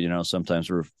kids, so,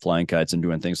 sometimes we're flying kites and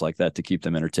doing things like that to keep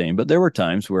them entertained. But there were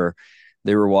times where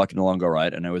they were walking along all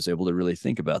right, and I was able to really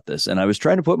think about this. And I was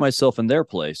trying to put myself in their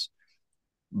place.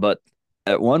 But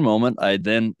at one moment, I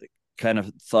then kind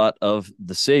of thought of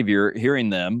the Savior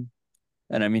hearing them.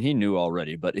 And I mean, he knew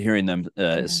already, but hearing them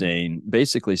Yeah.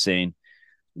 basically saying,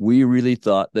 we really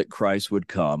thought that Christ would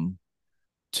come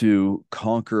to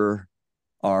conquer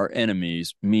our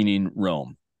enemies, meaning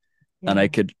Rome. And I Yeah.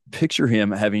 could picture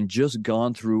him having just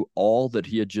gone through all that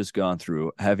he had just gone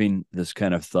through, having this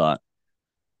kind of thought,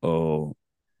 oh,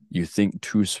 you think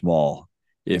too small.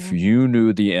 If Yeah. you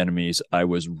knew the enemies I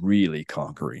was really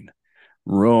conquering,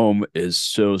 Rome is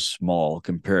so small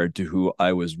compared to who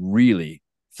I was really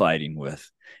fighting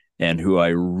with and who I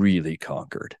really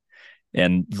conquered.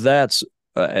 And that's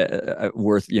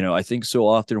worth, I think so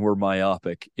often we're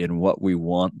myopic in what we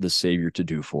want the Savior to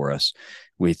do for us.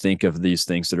 We think of these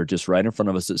things that are just right in front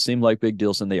of us that seem like big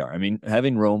deals, and they are. I mean,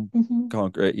 having Rome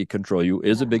Mm-hmm. control you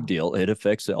is a big Yeah. deal. It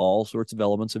affects all sorts of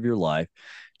elements of your life,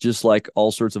 just like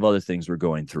all sorts of other things we're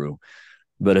going through.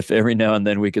 But if every now and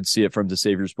then we could see it from the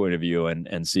Savior's point of view,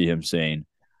 and see him saying,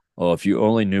 oh, if you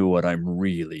only knew what I'm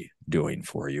really doing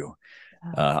for you,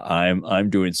 Yeah. I'm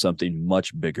doing something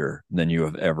much bigger than you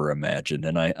have ever imagined.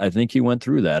 And I think he went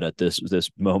through that at this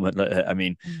moment. I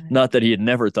mean, Right. not that he had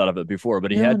never thought of it before,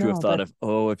 but he No, had to have no, thought but of,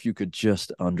 oh, if you could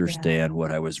just yeah. understand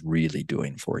what I was really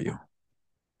doing for Yeah. you.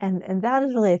 And that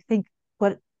is really, I think,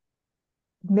 what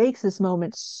makes this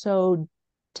moment so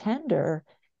tender,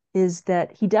 is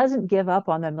that he doesn't give up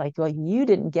on them like, well, you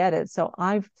didn't get it, so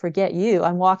I forget you.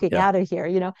 I'm walking Yeah. out of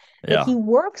here, that Yeah. he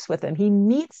works with them. He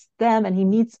meets them and he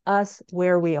meets us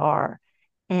where we are.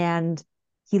 And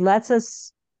he lets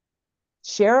us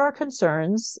share our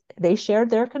concerns. They shared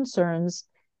their concerns,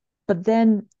 but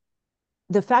then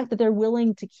the fact that they're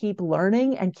willing to keep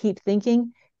learning and keep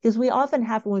thinking, because we often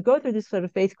have, when we go through this sort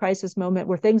of faith crisis moment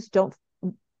where things don't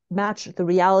match the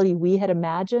reality we had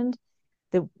imagined,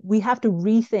 that we have to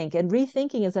rethink. And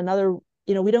rethinking is another,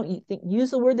 we don't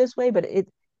use the word this way, but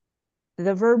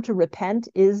the verb to repent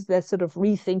is that sort of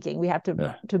rethinking. We have to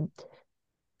Yeah. to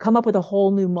come up with a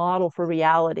whole new model for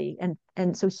reality.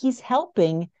 And so he's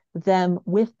helping them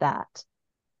with that.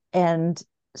 And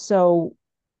so,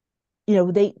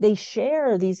 they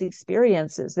share these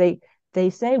experiences. They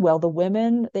say, well, the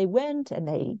women, they went and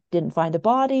they didn't find a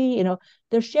body.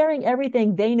 They're sharing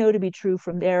everything they know to be true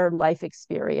from their life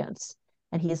experience.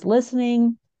 And he's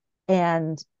listening.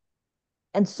 And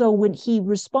so when he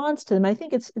responds to them, I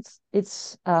think it's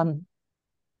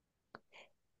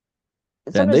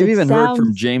And sometimes they've it even heard from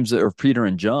sounds, James or Peter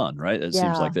and John, right? It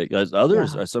seems like yeah, they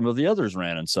others, yeah. some of the others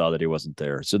ran and saw that he wasn't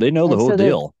there, so they know the And whole so they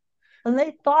deal. and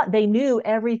they thought they knew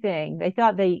everything. They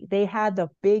thought they had the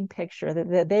big picture,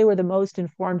 that they were the most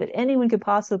informed that anyone could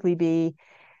possibly be.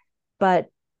 But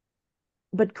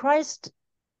Christ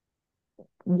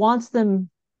wants them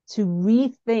to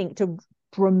rethink, to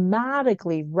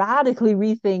dramatically, radically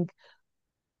rethink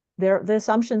the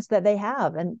assumptions that they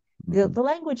have. And Mm-hmm. the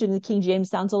language in the King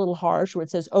James sounds a little harsh, where it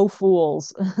says, "Oh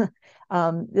fools."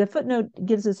 The footnote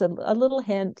gives us a little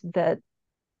hint that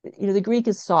the Greek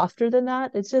is softer than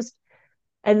that. It's just,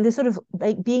 and this sort of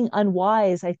like being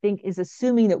unwise, I think, is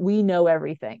assuming that we know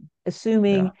everything, Yeah,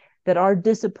 assuming that our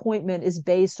disappointment is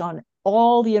based on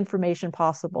all the information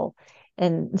possible.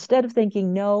 And instead of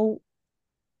thinking, no,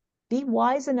 be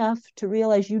wise enough to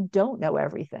realize you don't know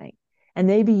everything. And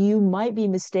maybe you might be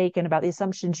mistaken about the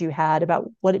assumptions you had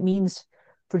about what it means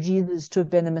for Jesus to have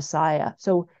been the Messiah.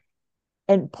 So,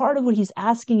 and part of what he's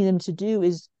asking them to do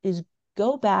is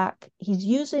go back. He's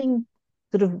using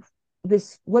sort of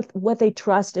this, what they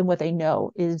trust and what they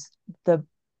know is the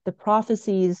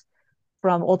prophecies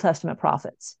from Old Testament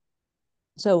prophets.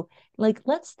 So, like,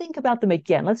 let's think about them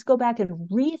again. Let's go back and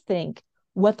rethink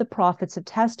what the prophets have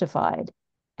testified.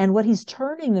 And what he's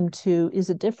turning them to is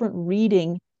a different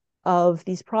reading of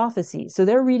these prophecies. So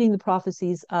they're reading the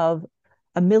prophecies of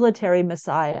a military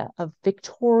Messiah, a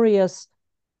victorious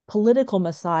political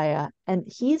Messiah. And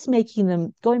he's making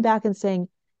them, going back and saying,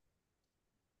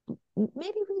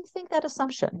 maybe rethink that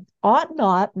assumption. Ought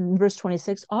not, in verse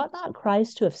 26, ought not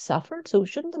Christ to have suffered? So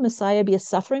shouldn't the Messiah be a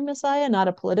suffering Messiah, not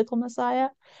a political Messiah?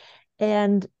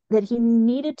 And that he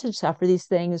needed to suffer these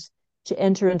things to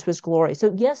enter into his glory.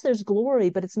 So, yes, there's glory,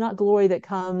 but it's not glory that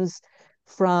comes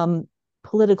from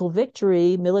political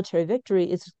victory, military victory.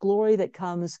 It's glory that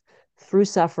comes through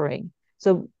suffering.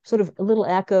 So, sort of little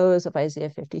echoes of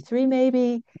Isaiah 53,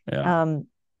 maybe. yeah, Um,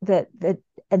 that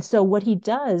and so what he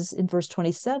does in verse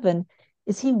 27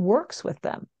 is he works with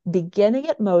them, beginning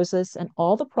at Moses and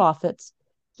all the prophets.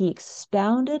 He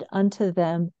expounded unto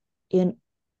them in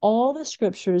all the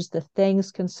scriptures the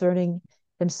things concerning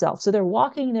himself. So they're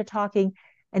walking, they're talking,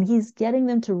 and he's getting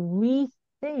them to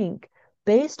rethink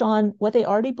based on what they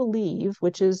already believe,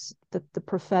 which is the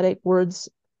prophetic words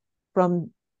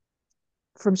from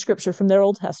scripture, from their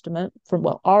Old Testament, from,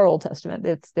 well, our Old Testament,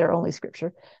 it's their only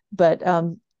scripture. But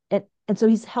and so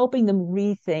he's helping them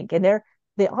rethink. And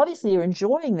they obviously are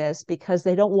enjoying this because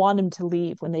they don't want him to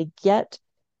leave. When they get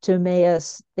to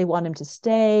Emmaus, they want him to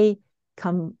stay,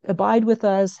 come abide with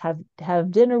us,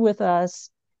 have dinner with us.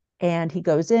 And he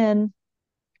goes in.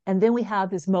 And then we have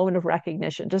this moment of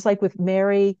recognition, just like with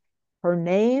Mary, her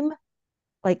name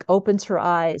like opens her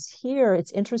eyes. Here,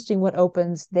 it's interesting what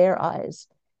opens their eyes.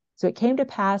 So it came to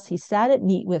pass, he sat at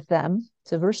meat with them.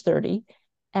 So verse 30,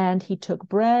 and he took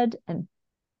bread and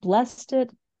blessed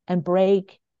it and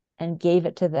brake and gave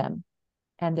it to them.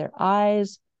 And their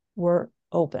eyes were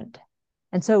opened.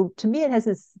 And so to me, it has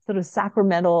this sort of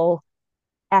sacramental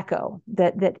echo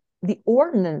that the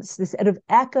ordinance, this sort of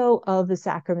echo of the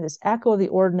sacrament, this echo of the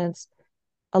ordinance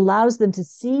allows them to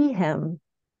see him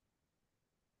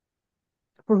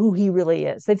for who he really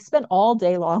is. They've spent all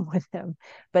day long with him,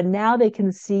 but now they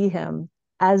can see him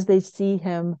as they see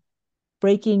him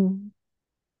breaking,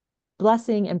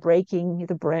 blessing and breaking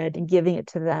the bread and giving it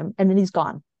to them. And then he's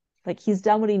gone. Like he's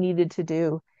done what he needed to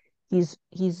do. He's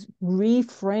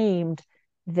reframed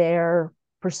their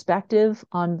perspective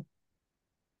on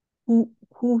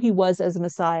who he was as a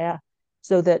Messiah,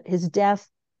 so that his death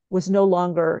was no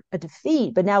longer a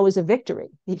defeat, but now was a victory.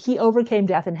 He overcame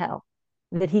death and hell.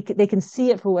 That they can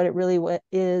see it for what it really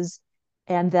is,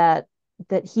 and that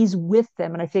he's with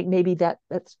them. And I think maybe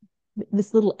that's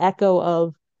this little echo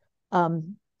of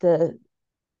the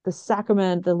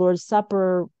sacrament, the Lord's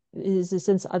Supper, is a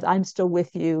sense of I'm still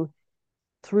with you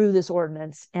through this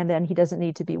ordinance, and then he doesn't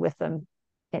need to be with them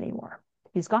anymore.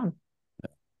 He's gone.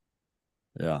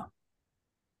 yeah.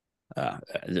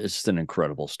 It's just an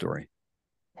incredible story.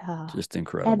 Yeah. Just And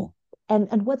incredible.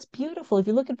 and what's beautiful, if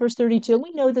you look at verse 32,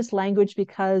 we know this language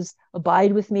because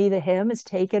abide with me, the hymn is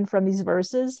taken from these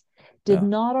verses. Did Yeah,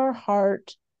 not our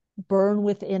heart burn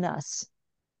within us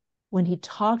when he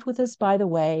talked with us by the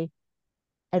way,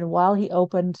 and while he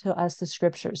opened to us the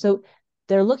scripture. So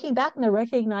they're looking back and they're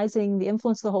recognizing the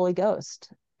influence of the Holy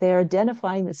Ghost. They're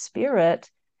identifying the Spirit,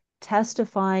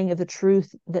 testifying of the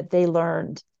truth that they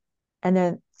learned. And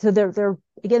then, so they're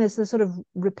again, it's the sort of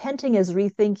repenting as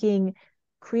rethinking,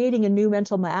 creating a new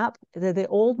mental map. The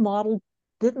old model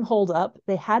didn't hold up.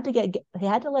 They had to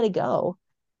let it go.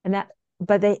 And that,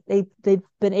 but they've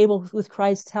been able, with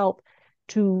Christ's help,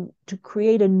 to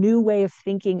create a new way of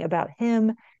thinking about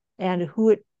him and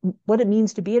what it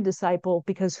means to be a disciple,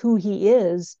 because who he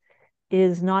is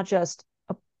not just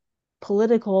a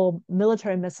political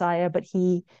military Messiah, but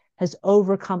he has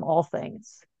overcome all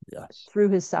things, Yes. through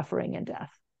his suffering and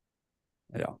death.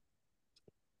 Yeah.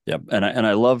 Yeah. And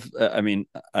I love, I mean,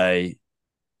 I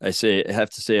have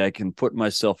to say, I can put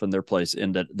myself in their place,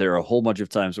 in that there are a whole bunch of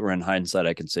times where in hindsight,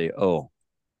 I can say, oh,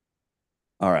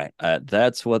 all right,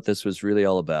 that's what this was really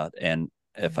all about. And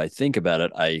if I think about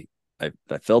it, I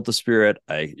felt the Spirit.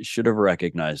 I should have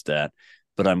recognized that,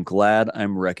 but I'm glad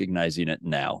I'm recognizing it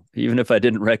now, even if I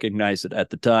didn't recognize it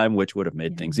at the time, which would have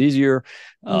made things easier.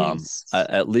 Yes.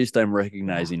 At least I'm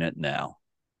recognizing it now.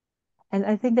 And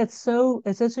I think it's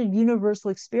such a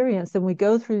universal experience. That we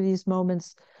go through these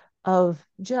moments of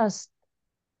just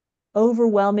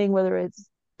overwhelming, whether it's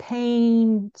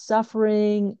pain,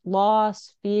 suffering,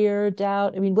 loss, fear,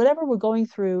 doubt. I mean, whatever we're going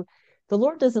through, the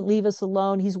Lord doesn't leave us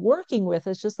alone. He's working with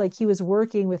us, just like he was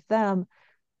working with them.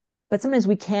 But sometimes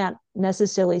we can't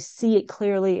necessarily see it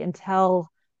clearly until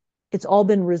it's all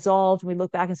been resolved. And we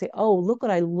look back and say, oh, look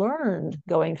what I learned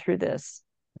going through this.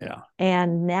 Yeah.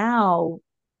 And now,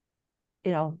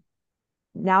 you know,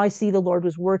 now I see the Lord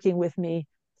was working with me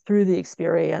through the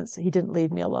experience. He didn't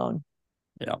leave me alone.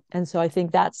 Yeah. And so I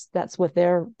think that's what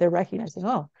they're recognizing.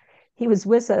 Oh, he was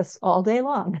with us all day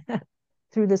long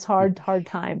through this hard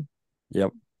time.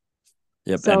 Yep.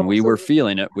 Yep. And So we were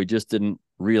feeling it. We just didn't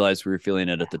realize we were feeling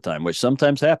it at the time, which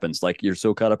sometimes happens. Like, you're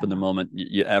so caught up in the moment,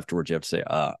 afterwards you have to say,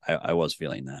 I was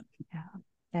feeling that. yeah.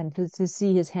 And to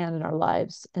see his hand in our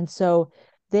lives. And so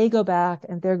they go back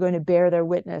and they're going to bear their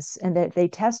witness, and that they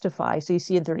testify. So you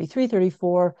see in 33,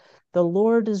 34, the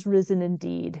Lord is risen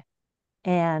indeed.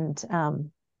 And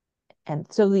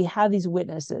so we have these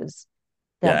witnesses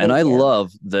Yeah. that And they I give.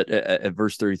 love that at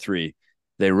verse 33,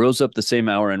 they rose up the same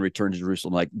hour and returned to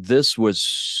Jerusalem. Like, this was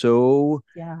so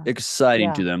Yeah. exciting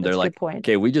Yeah. to them. They're That's a good like, point.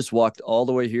 okay, we just walked all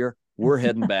the way here. We're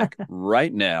heading back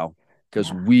right now,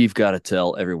 because Yeah. we've got to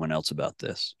tell everyone else about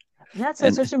this. And that's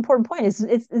And such an important point.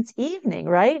 It's evening,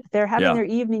 right? They're having yeah, their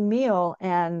evening meal,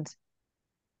 and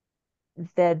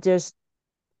they're just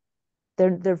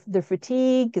they're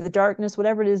fatigued, the darkness,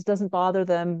 whatever it is, doesn't bother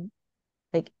them.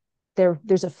 Like,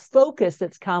 there's a focus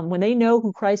that's come when they know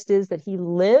who Christ is, that he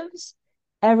lives.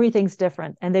 Everything's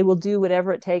different, and they will do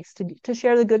whatever it takes to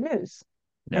share the good news.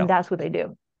 yeah. And that's what they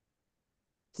do.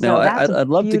 Now, So that's a I'd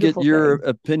love to get beautiful your thing.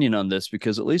 opinion on this,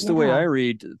 because at least the way I Yeah.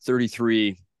 read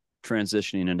 33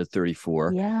 transitioning into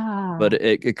 34, but Yeah.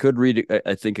 it could read,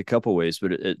 I think, a couple ways,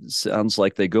 but it sounds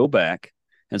like they go back.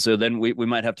 And so then we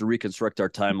might have to reconstruct our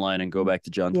timeline and go back to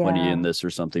John 20 in Yeah. this or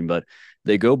something, but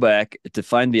they go back to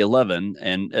find the 11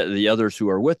 and the others who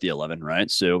are with the 11,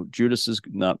 right? So Judas is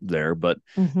not there, but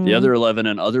the Mm-hmm. other 11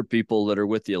 and other people that are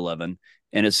with the 11.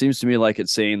 And it seems to me like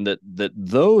it's saying that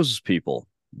those people,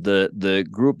 the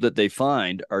group that they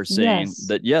find, are saying Yes.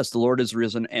 that, yes, the Lord is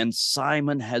risen and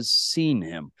Simon has seen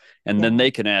him. And then Yeah.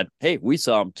 they can add, hey, we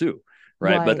saw him too,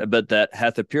 right? Right. But that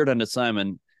hath appeared unto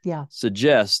Simon Yeah.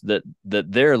 suggests that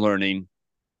they're learning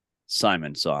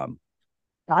Simon saw him.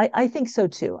 I think so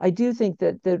too. I do think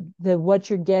that the what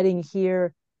you're getting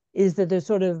here is that they're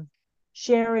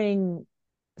sharing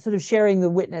sharing the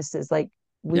witnesses. Like,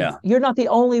 Yeah. you're not the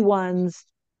only ones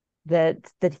that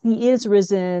he is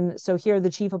risen. So here are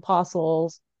the chief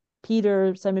apostles.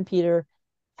 Simon Peter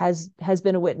has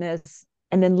been a witness.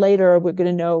 And then later we're going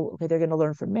to know, okay, they're going to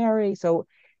learn from Mary. So,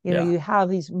 Yeah. you have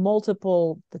these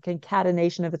the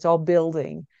concatenation of it's all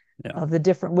building, Yeah. of the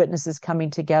different witnesses coming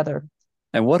together.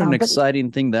 And what an But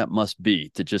exciting thing that must be,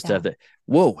 to just yeah, have that.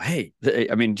 Whoa, hey,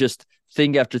 I mean, just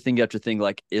thing after thing after thing,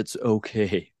 like, it's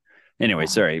okay. Anyway, yeah.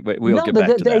 sorry, we'll No, get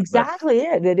back to that. But exactly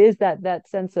it. It is that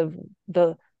sense of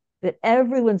that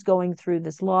everyone's going through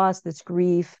this loss, this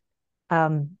grief.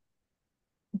 Um,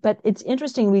 but it's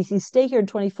interesting. We stay here in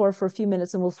 24 for a few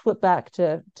minutes, and we'll flip back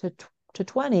to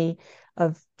 20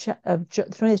 of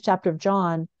 20th chapter of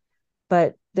John.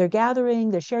 But they're gathering,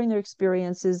 they're sharing their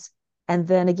experiences, and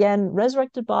then again,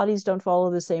 resurrected bodies don't follow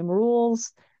the same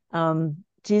rules.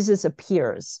 Jesus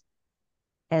appears,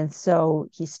 and so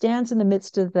he stands in the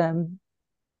midst of them.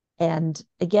 And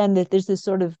again, that there's this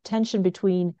sort of tension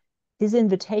between his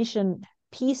invitation,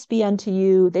 peace be unto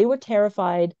you. They were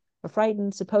terrified. or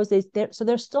frightened. Suppose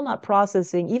they're still not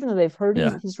processing, even though they've heard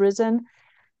Yeah. he's risen.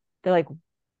 They're like,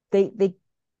 they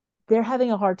they're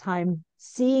having a hard time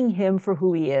seeing him for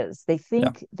who he is. They Yeah.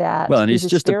 think that Well, and he's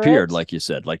he's a just appeared, spirit. like you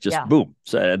said, like just Yeah. boom.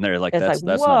 So, and they're like, It's like, that's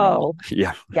not normal. whoa.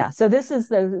 Yeah. Yeah. So this is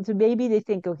so maybe they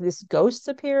think, oh, this ghosts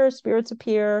appear, spirits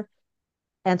appear.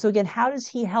 And so again, how does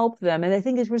he help them? And I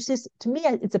think it was just, to me,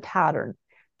 it's a pattern.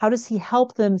 How does he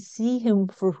help them see him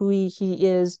for who he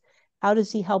is? How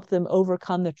does he help them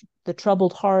overcome the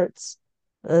troubled hearts,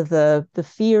 the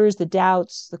fears, the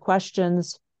doubts, the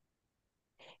questions?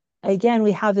 Again,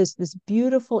 we have this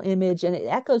beautiful image, and it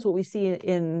echoes what we see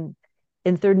in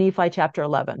Third Nephi chapter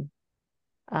 11,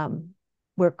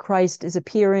 where Christ is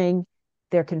appearing.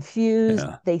 They're confused.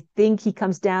 Yeah. They think he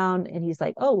comes down, and he's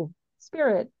like, "Oh,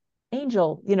 spirit,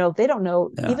 angel." They don't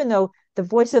know. Yeah. Even though the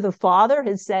voice of the Father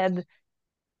has said,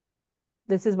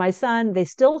 "This is my son," they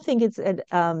still think it's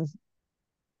an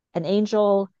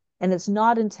angel. And it's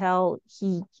not until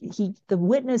the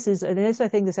witnesses, and this, I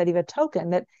think, this idea of a token,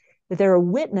 that they're a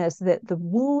witness, that the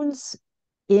wounds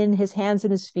in his hands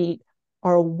and his feet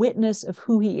are a witness of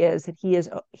who he is, that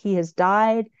he has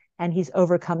died and he's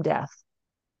overcome death.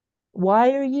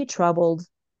 Why are ye troubled?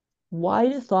 Why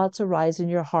do thoughts arise in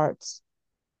your hearts?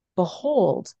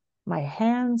 Behold, my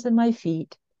hands and my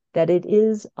feet, that it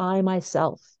is I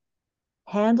myself.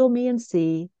 Handle me and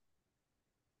see,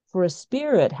 for a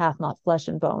spirit hath not flesh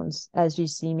and bones, as you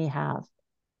see me have.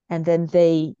 And then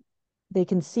they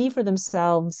can see for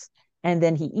themselves, and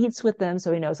then he eats with them,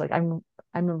 so he knows, like, I'm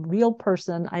a real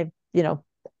person. I've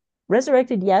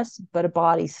resurrected, yes, but a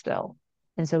body still.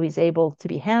 And so he's able to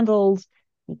be handled.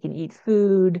 He can eat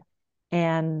food,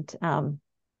 and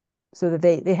so that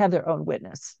they have their own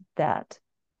witness. That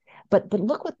but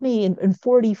look with me in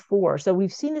 44. So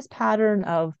we've seen this pattern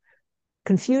of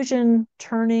confusion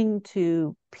turning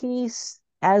to peace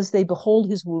as they behold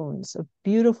his wounds. A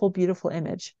beautiful, beautiful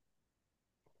image.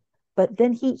 But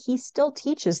then he still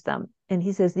teaches them, and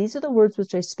he says, these are the words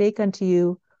which I spake unto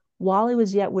you while I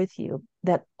was yet with you,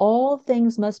 that all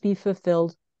things must be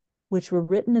fulfilled which were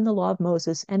written in the law of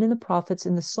Moses and in the prophets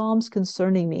in the Psalms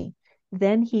concerning me.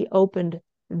 Then he opened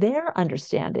their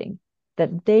understanding,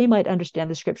 that they might understand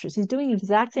the scriptures. He's doing the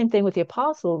exact same thing with the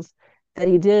apostles that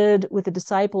he did with the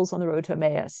disciples on the road to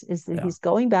Emmaus. Is that he's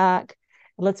going back.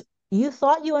 You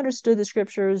thought you understood the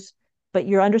scriptures, but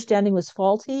your understanding was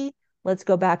faulty. Let's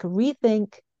go back and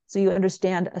rethink, so you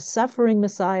understand a suffering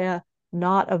Messiah,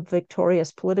 not a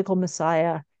victorious political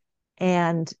Messiah.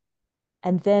 And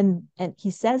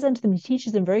he says unto them, he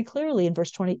teaches them very clearly in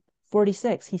verse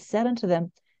 46, he said unto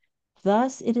them,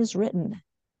 thus it is written,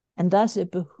 and thus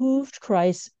it behooved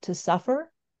Christ to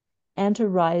suffer and to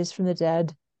rise from the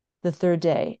dead the third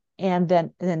day. And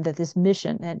then that this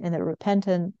mission and that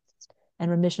repentance and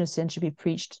remission of sin should be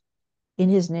preached in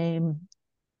his name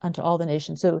unto all the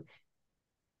nations. So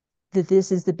that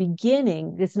this is the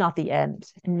beginning, it's not the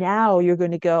end. And now you're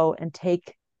going to go and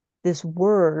take this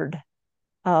word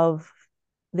of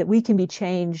that we can be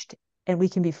changed and we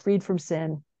can be freed from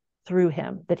sin through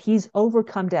him, that he's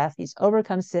overcome death, he's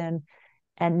overcome sin.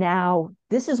 And now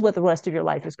this is what the rest of your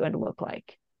life is going to look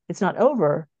like. It's not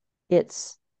over,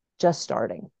 it's just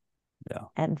starting. Yeah.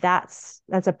 And that's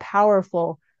a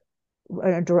powerful,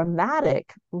 a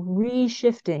dramatic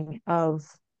reshifting of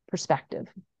perspective.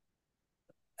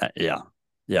 Yeah.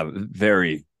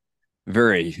 Very,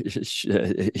 very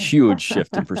huge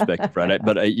shift in perspective, right?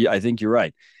 But I think you're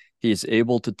right. He's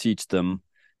able to teach them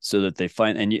so that they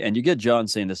find, and you get John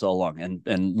saying this all along,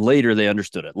 and later they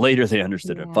understood it. Later they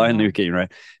understood it. Finally, okay,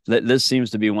 right? This seems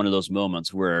to be one of those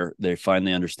moments where they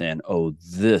finally understand. Oh,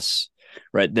 this,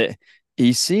 right?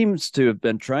 He seems to have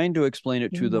been trying to explain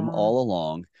it to them all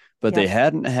along, but they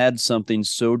hadn't had something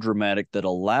so dramatic that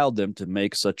allowed them to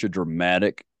make such a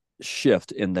dramatic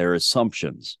shift in their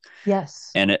assumptions. Yes.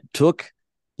 And it took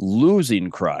losing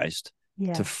Christ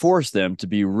to force them to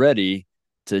be ready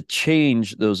to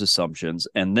change those assumptions.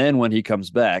 And then when he comes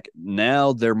back,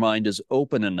 now their mind is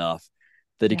open enough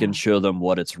that he can show them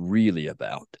what it's really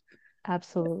about.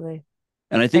 Absolutely.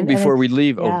 And I think before we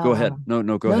leave, go ahead. No,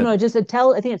 go ahead. I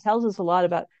think it tells us a lot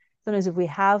about sometimes if we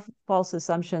have false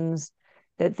assumptions,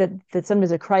 that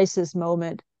sometimes a crisis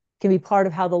moment can be part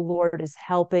of how the Lord is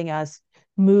helping us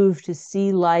move to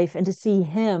see life and to see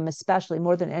him, especially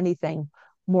more than anything,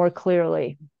 more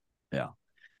clearly. Yeah.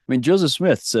 I mean, Joseph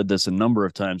Smith said this a number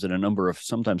of times in a number of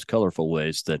sometimes colorful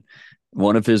ways, that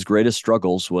one of his greatest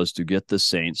struggles was to get the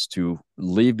saints to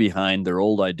leave behind their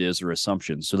old ideas or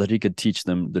assumptions so that he could teach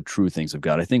them the true things of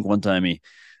God. I think one time he,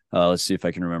 let's see if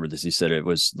I can remember this, he said it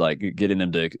was like getting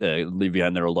them to leave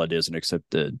behind their old ideas and accept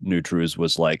the new truths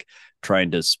was like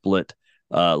trying to split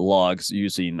logs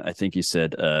using, I think he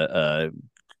said,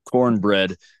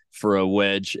 cornbread for a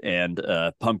wedge and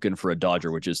pumpkin for a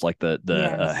dodger, which is like the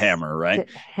Yes. hammer, right?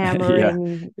 Yeah,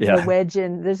 Hammering the yeah, wedge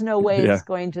in. There's no way yeah, it's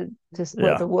going to split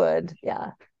yeah. the wood.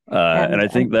 Yeah. And I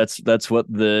think And that's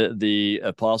what the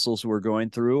apostles were going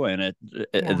through, and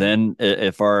yeah, then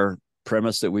if our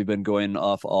premise that we've been going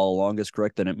off all along is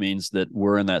correct, then it means that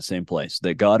we're in that same place.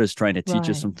 That God is trying to teach us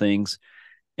right. some things,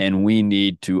 and we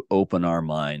need to open our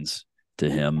minds to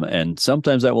Him. And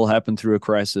sometimes that will happen through a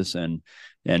crisis, and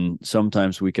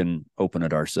sometimes we can open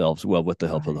it ourselves, well, with the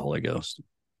help of the Right. Holy Ghost.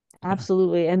 Yeah,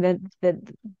 Absolutely. And that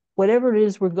whatever it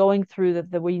is we're going through,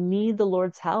 that we need the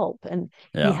Lord's help. And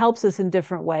He yeah, helps us in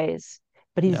different ways.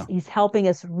 But yeah, he's helping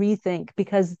us rethink,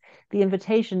 because the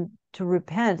invitation to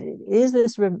repent is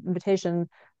this invitation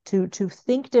to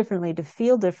think differently, to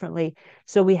feel differently.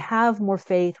 So we have more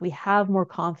faith, we have more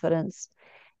confidence.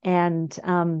 And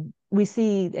we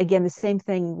see again the same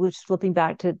thing, which flipping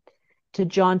back to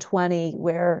John 20,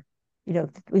 where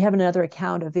we have another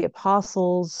account of the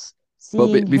apostles But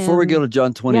seeing before we go him. to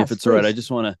John 20, if Yes, it's all right, I please.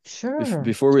 just want to, Sure.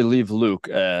 before we leave Luke,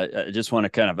 I just want to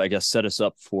kind of, I guess, set us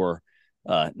up for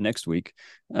next week.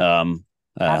 I'll have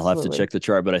to Absolutely. check the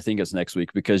chart, but I think it's next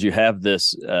week, because you have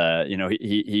this,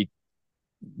 he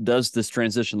does this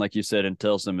transition, like you said, and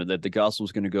tells them that the gospel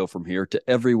is going to go from here to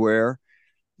everywhere.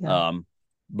 Yeah.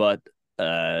 But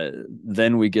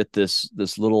then we get this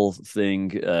little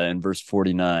thing in verse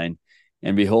 49.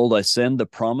 And behold, I send the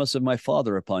promise of my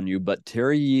Father upon you, but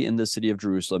tarry ye in the city of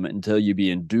Jerusalem until you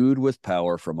be endued with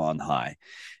power from on high.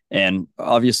 And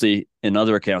obviously, in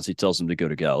other accounts, he tells them to go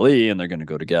to Galilee, and they're going to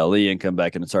go to Galilee and come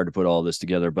back. And it's hard to put all this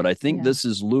together. But I think Yeah. this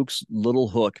is Luke's little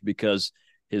hook, because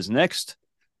his next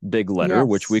big letter,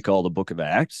 which we Yes. call the book of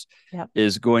Acts, Yep.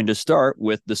 is going to start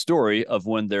with the story of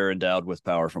when they're endowed with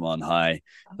power from on high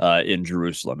in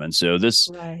Jerusalem. And so this,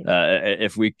 Right.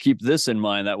 if we keep this in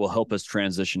mind, that will help us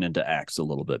transition into Acts a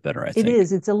little bit better, I It think.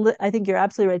 is. I think you're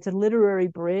absolutely right. It's a literary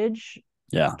bridge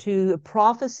Yeah. to the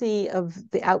prophecy of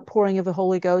the outpouring of the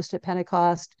Holy Ghost at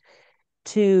Pentecost,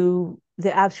 to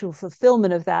the actual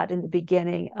fulfillment of that in the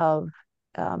beginning of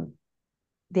um,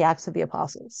 the Acts of the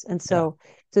Apostles. And Yeah. so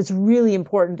it's really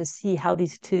important to see how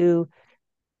these two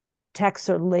texts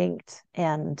are linked,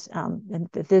 and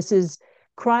that this is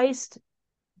Christ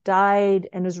died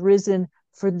and is risen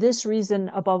for this reason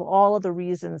above all other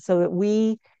reasons, so that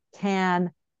we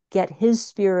can get His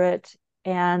Spirit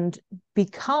and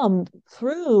become,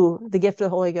 through the gift of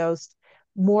the Holy Ghost,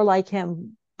 more like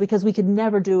Him, because we could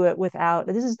never do it without.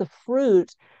 This is the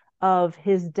fruit of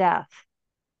His death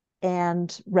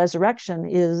and resurrection,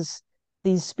 is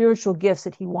these spiritual gifts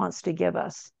that He wants to give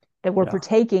us, that we're Yeah.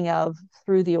 partaking of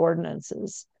through the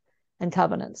ordinances and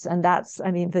covenants. And that's,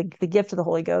 I mean, the gift of the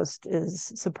Holy Ghost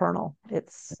is supernal. Yeah.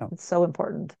 It's so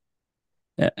important.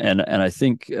 And I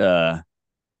think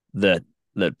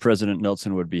that President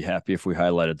Nelson would be happy if we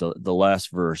highlighted the last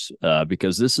verse,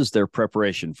 because this is their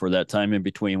preparation for that time in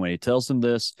between when he tells them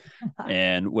this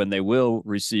and when they will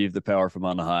receive the power from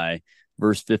on high.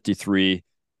 Verse 53,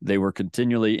 they were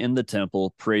continually in the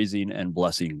temple praising and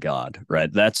blessing God,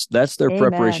 right? That's their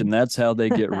preparation. Amen. That's how they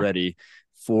get ready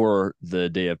for the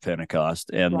day of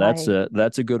Pentecost. And Right.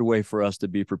 that's a good way for us to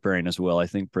be preparing as well. I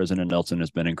think President Nelson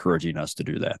has been encouraging us to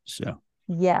do that. So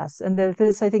Yes. And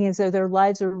this, I think, is their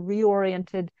lives are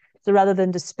reoriented. So rather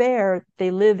than despair, they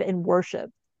live in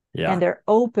worship, and yeah. they're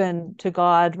open to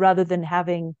God, rather than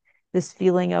having this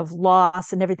feeling of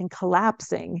loss and everything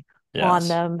collapsing on Yes.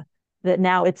 them. That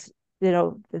now it's,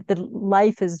 the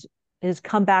life is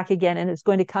come back again, and it's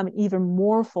going to come even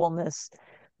more fullness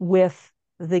with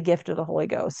the gift of the Holy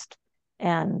Ghost.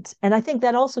 And I think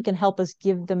that also can help us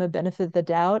give them a benefit of the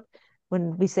doubt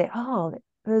when we say, oh,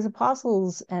 those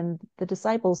apostles and the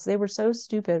disciples, they were so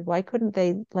stupid. Why couldn't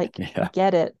they Yeah.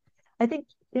 get it? I think,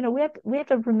 we have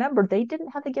to remember they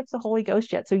didn't have the gifts of the Holy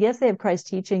Ghost yet. So yes, they have Christ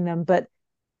teaching them, but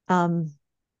um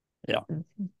Yeah.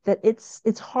 that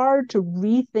it's hard to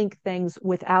rethink things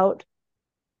without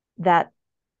that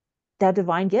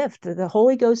divine gift. The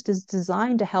Holy Ghost is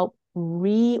designed to help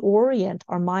reorient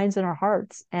our minds and our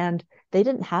hearts, and they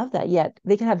didn't have that yet.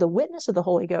 They can have the witness of the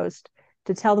Holy Ghost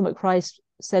to tell them what Christ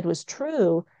said was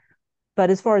true,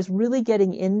 but as far as really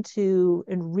getting into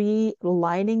and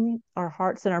realigning our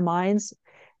hearts and our minds,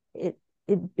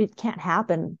 it can't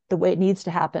happen the way it needs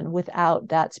to happen without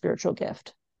that spiritual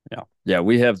gift. Yeah. Yeah.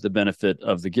 We have the benefit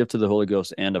of the gift of the Holy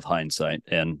Ghost and of hindsight,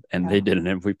 and they Yeah. didn't,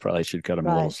 and we probably should cut them a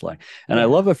little Right. slack. And I Yeah.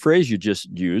 love a phrase you just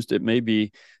used. It may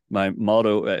be my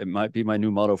motto. It might be my new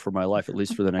motto for my life, at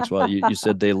least for the next while. You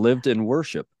said they lived in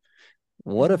worship.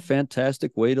 What a Yeah.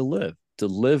 fantastic way to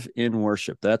live in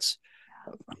worship.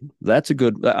 That's a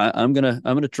good. I'm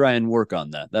gonna try and work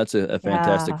on that. That's a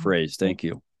fantastic Yeah. phrase. Thank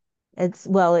you. It's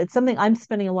something I'm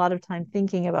spending a lot of time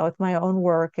thinking about with my own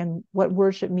work and what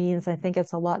worship means. I think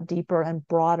it's a lot deeper and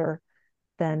broader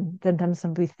than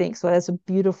some we think. So that's a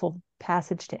beautiful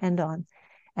passage to end on.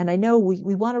 And I know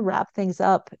we want to wrap things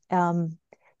up. In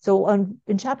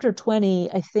chapter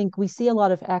 20, I think we see a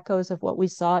lot of echoes of what we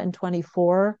saw in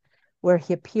 24, where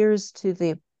he appears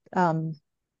to um,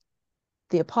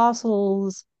 the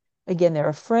apostles. Again, they're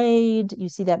afraid. You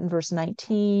see that in verse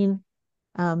 19.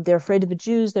 They're afraid of the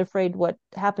Jews. They're afraid what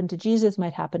happened to Jesus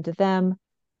might happen to them.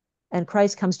 And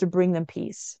Christ comes to bring them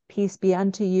peace. Peace be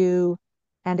unto you.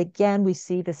 And again, we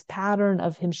see this pattern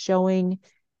of him showing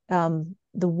the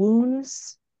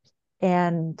wounds.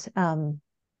 And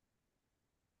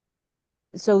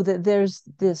so that there's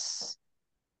this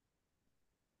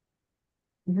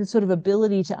sort of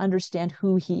ability to understand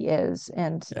who he is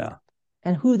Yeah.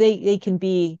 and who they can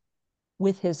be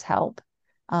with his help.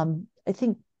 I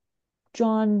think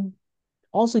John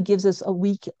also gives us a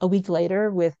week later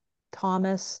with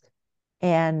Thomas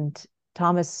and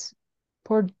Thomas,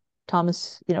 poor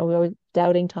Thomas, we were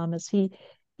doubting Thomas. He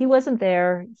wasn't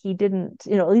there. He didn't,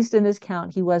 at least in this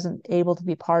count, he wasn't able to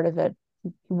be part of it.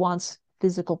 He wants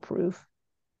physical proof.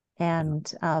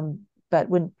 And but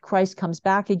when Christ comes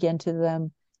back again to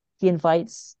them, he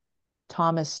invites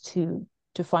Thomas to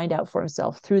find out for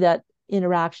himself through that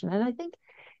interaction. And I think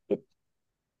it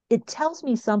it tells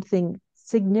me something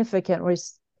significant,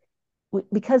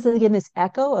 because again, this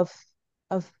echo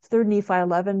of 3 Nephi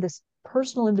 11, this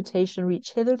personal invitation: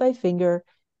 reach hither thy finger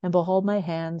and behold my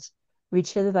hands,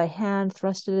 reach hither thy hand,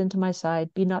 thrust it into my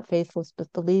side, be not faithless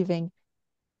but believing.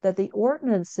 That the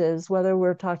ordinances, whether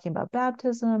we're talking about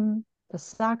baptism, the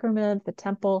sacrament, the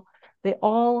temple, they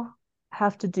all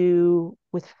have to do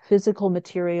with physical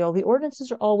material. The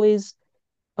ordinances are always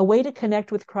a way to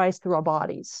connect with Christ through our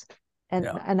bodies.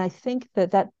 Yeah. And I think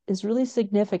that is really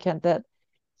significant, that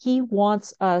he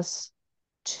wants us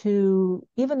to,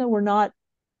 even though we're not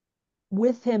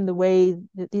with him the way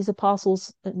that these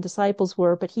apostles and disciples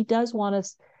were, but he does want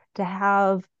us to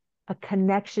have a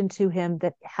connection to him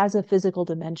that has a physical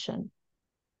dimension.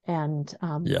 And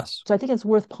Yes. so I think it's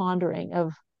worth pondering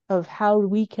of how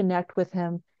we connect with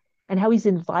him and how he's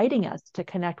inviting us to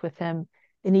connect with him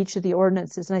in each of the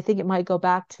ordinances. And I think it might go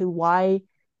back to why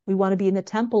we want to be in the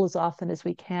temple as often as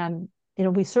we can.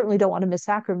 We certainly don't want to miss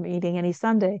sacrament meeting any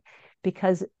Sunday,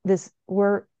 because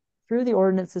we're through the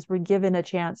ordinances, we're given a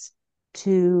chance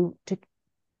to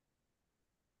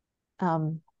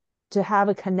have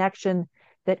a connection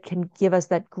that can give us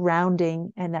that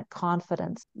grounding and that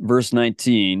confidence. Verse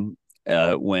 19,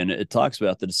 when it talks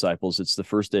about the disciples, it's the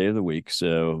first day of the week.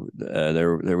 So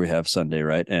there we have Sunday,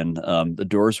 right? And the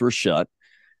doors were shut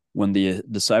when the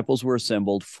disciples were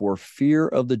assembled for fear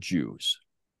of the Jews,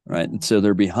 right? And so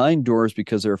they're behind doors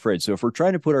because they're afraid. So if we're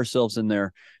trying to put ourselves in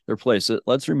their place,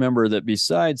 let's remember that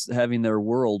besides having their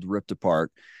world ripped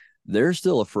apart, they're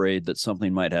still afraid that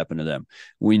something might happen to them.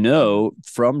 We know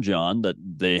from John that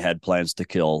they had plans to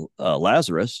kill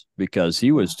Lazarus because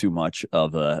he was too much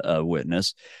of a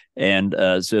witness. And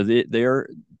so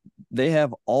they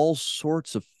have all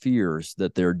sorts of fears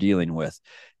that they're dealing with.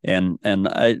 And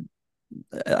I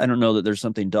don't know that there's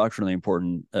something doctrinally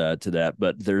important to that,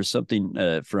 but there's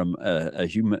something from a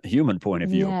human point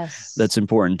of view that's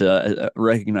important,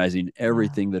 recognizing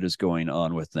everything that is going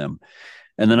on with them.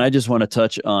 And then I just want to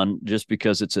touch on, just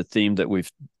because it's a theme that we've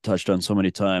touched on so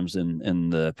many times in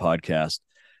the podcast,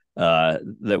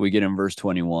 that we get in verse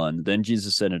 21. Then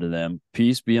Jesus said unto them,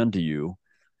 peace be unto you.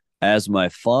 As my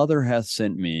Father hath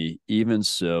sent me, even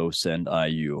so send I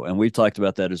you. And we've talked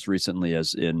about that as recently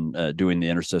as in doing the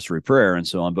intercessory prayer and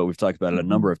so on, but we've talked about it a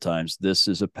number of times. This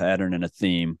is a pattern and a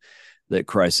theme that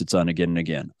Christ sits on again and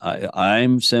again.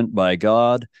 I'm sent by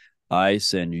God. I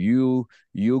send you.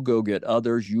 You go get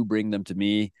others. You bring them to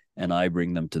me, and I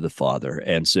bring them to the Father.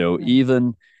 And so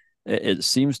even it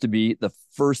seems to be the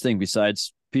first thing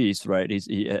besides peace, right?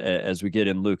 As we get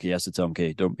in Luke, he has to tell them,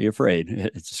 okay, don't be afraid.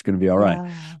 It's just going to be all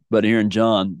right. But here in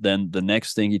John, then the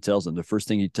next thing he tells them, the first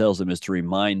thing he tells them is to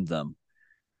remind them,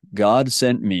 God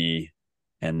sent me,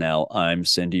 and now I'm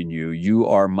sending you. You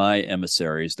are my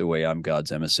emissaries the way I'm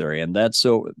God's emissary. And that's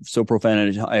so profound.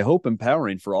 And I hope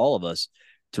empowering for all of us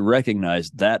to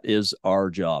recognize that is our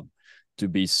job, to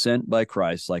be sent by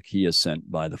Christ like he is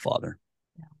sent by the Father.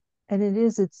 And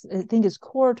I think it's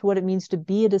core to what it means to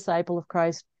be a disciple of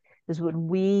Christ is when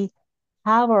we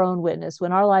have our own witness,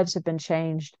 when our lives have been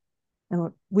changed,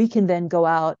 and we can then go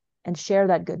out and share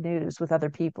that good news with other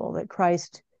people, that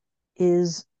Christ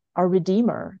is our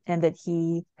Redeemer and that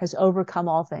he has overcome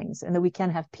all things and that we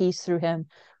can have peace through him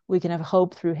we can have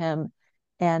hope through him,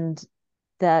 and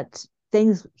that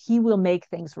he will make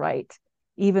things right,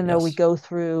 even though we Yes. go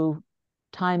through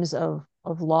times of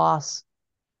loss,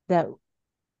 that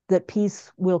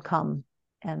peace will come.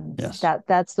 And Yes.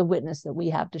 that's the witness that we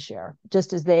have to share,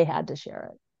 just as they had to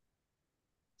share it.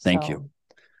 Thank you. So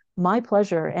my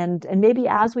pleasure. And maybe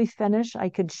as we finish, I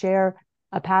could share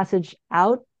a passage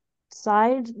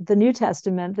outside the New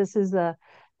Testament. This is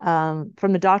from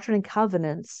the Doctrine and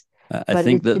Covenants. I But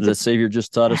think that it's the Savior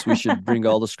just taught us we should bring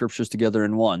all the scriptures together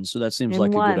in one. So that seems in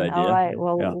like a good one. All idea. right. Yeah.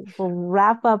 Well, we'll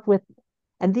wrap up with,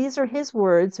 and these are his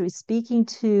words. So he's speaking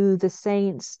to the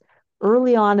saints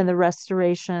early on in the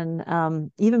Restoration,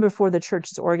 even before the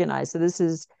church is organized. So this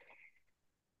is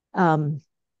um,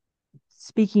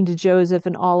 speaking to Joseph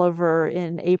and Oliver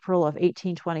in April of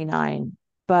 1829.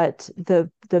 But the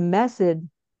message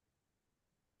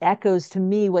echoes to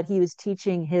me what he was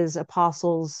teaching his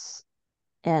apostles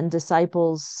and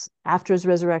disciples after his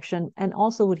resurrection, and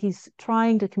also what he's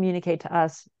trying to communicate to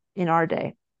us in our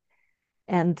day.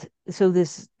 And so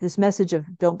this message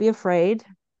of don't be afraid.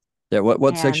 Yeah.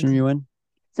 What section are And you in?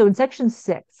 so in section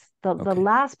 6, the Okay.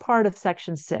 last part of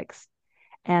section 6,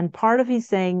 and part of he's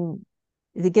saying,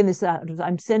 again, this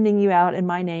I'm sending you out in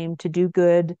my name to do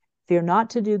good. Fear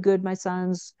not to do good, my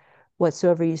sons.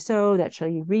 Whatsoever you sow, that shall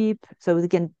you reap. So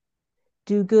again,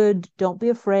 do good. Don't be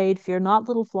afraid. Fear not,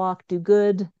 little flock. Do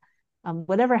good.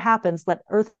 Whatever happens, let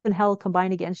earth and hell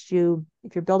combine against you.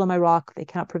 If you're built on my rock, they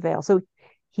cannot prevail. So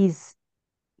he's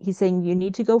saying you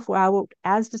need to go out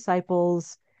as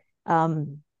disciples.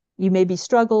 You may be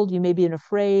struggled, you may be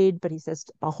afraid, but he says,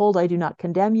 behold, I do not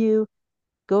condemn you.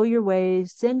 Go your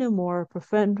ways, sin no more,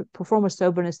 perform with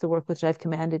soberness the work which I've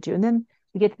commanded you. And then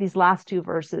we get to these last two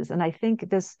verses, and I think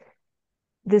this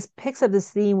picks up this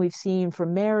theme we've seen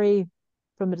from Mary,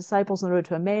 from the disciples on the road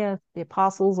to Emmaus, the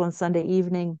apostles on Sunday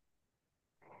evening,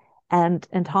 and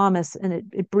Thomas, and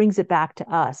it brings it back to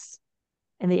us.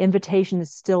 And the invitation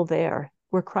is still there,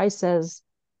 where Christ says,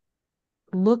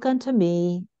 look unto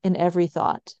me in every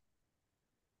thought.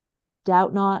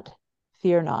 Doubt not,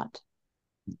 fear not.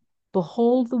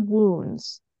 Behold the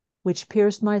wounds which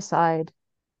pierced my side,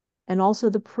 and also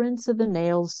the prints of the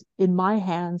nails in my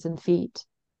hands and feet.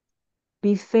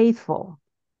 Be faithful,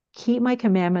 keep my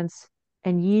commandments,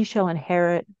 and ye shall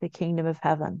inherit the kingdom of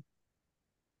heaven.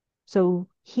 So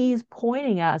he's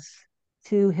pointing us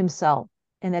to himself,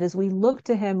 and that as we look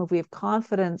to him, if we have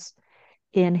confidence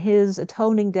in his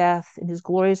atoning death, in his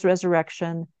glorious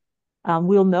resurrection,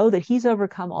 we'll know that he's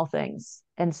overcome all things.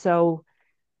 And so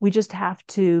we just have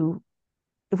to,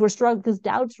 if we're struggling, because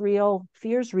doubt's real,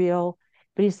 fear's real,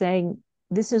 but he's saying,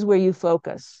 this is where you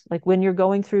focus. Like when you're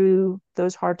going through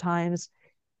those hard times,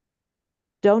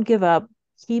 don't give up,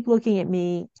 keep looking at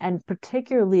me, and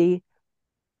particularly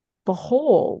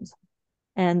behold.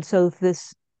 And so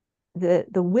the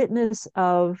witness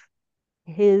of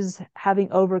his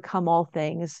having overcome all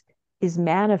things is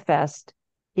manifest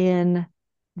in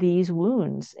these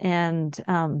wounds, and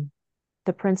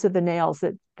the prints of the nails,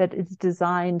 that is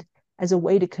designed as a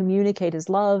way to communicate his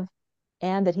love,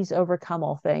 and that he's overcome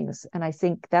all things. And I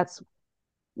think that's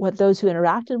what those who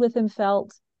interacted with him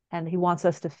felt, and he wants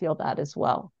us to feel that as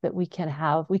well, that we can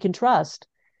trust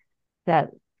that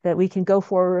we can go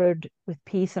forward with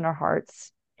peace in our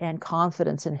hearts and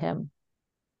confidence in him,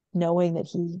 knowing that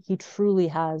he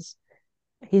truly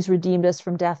he's redeemed us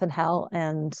from death and hell,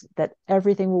 and that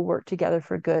everything will work together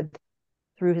for good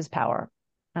through his power.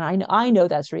 And I know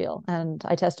that's real, and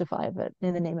I testify of it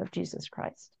in the name of Jesus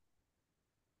Christ.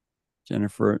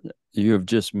 Jennifer, you have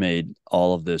just made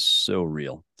all of this so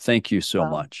real. Thank you so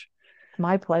much. It's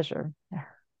my pleasure.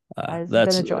 It's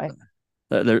That's been a joy.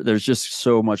 There's just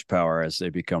so much power as they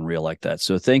become real like that.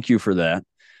 So thank you for that.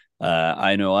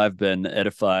 I know I've been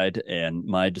edified and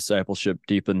my discipleship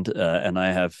deepened, and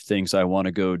I have things I want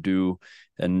to go do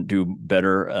and do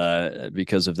better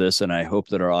because of this. And I hope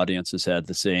that our audience has had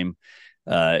the same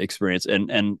experience.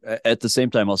 And at the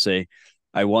same time, I'll say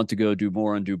I want to go do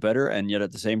more and do better. And yet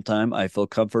at the same time, I feel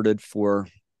comforted for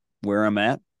where I'm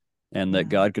at, and that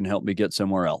God can help me get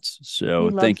somewhere else.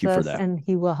 So thank you for that. And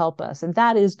he will help us. And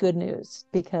that is good news,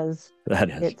 because That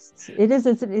is.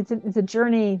 It's a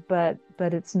journey, but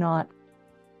it's not,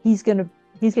 he's going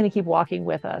to keep walking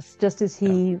with us, just as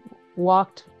he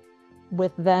walked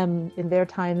with them in their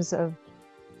times of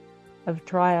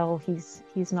trial.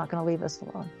 He's not going to leave us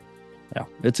alone. Yeah,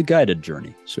 it's a guided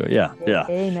journey. So yeah.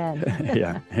 Amen.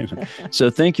 Yeah. Amen. So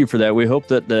thank you for that. We hope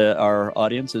that our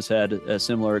audience has had a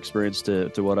similar experience to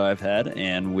what I've had,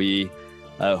 and we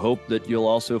hope that you'll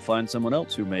also find someone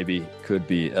else who maybe could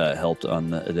be helped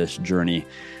on this journey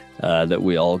that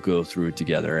we all go through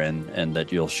together, and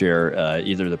that you'll share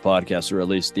either the podcast or at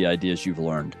least the ideas you've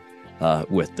learned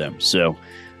with them. So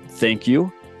thank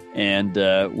you, and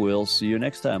we'll see you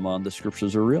next time on The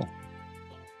Scriptures Are Real.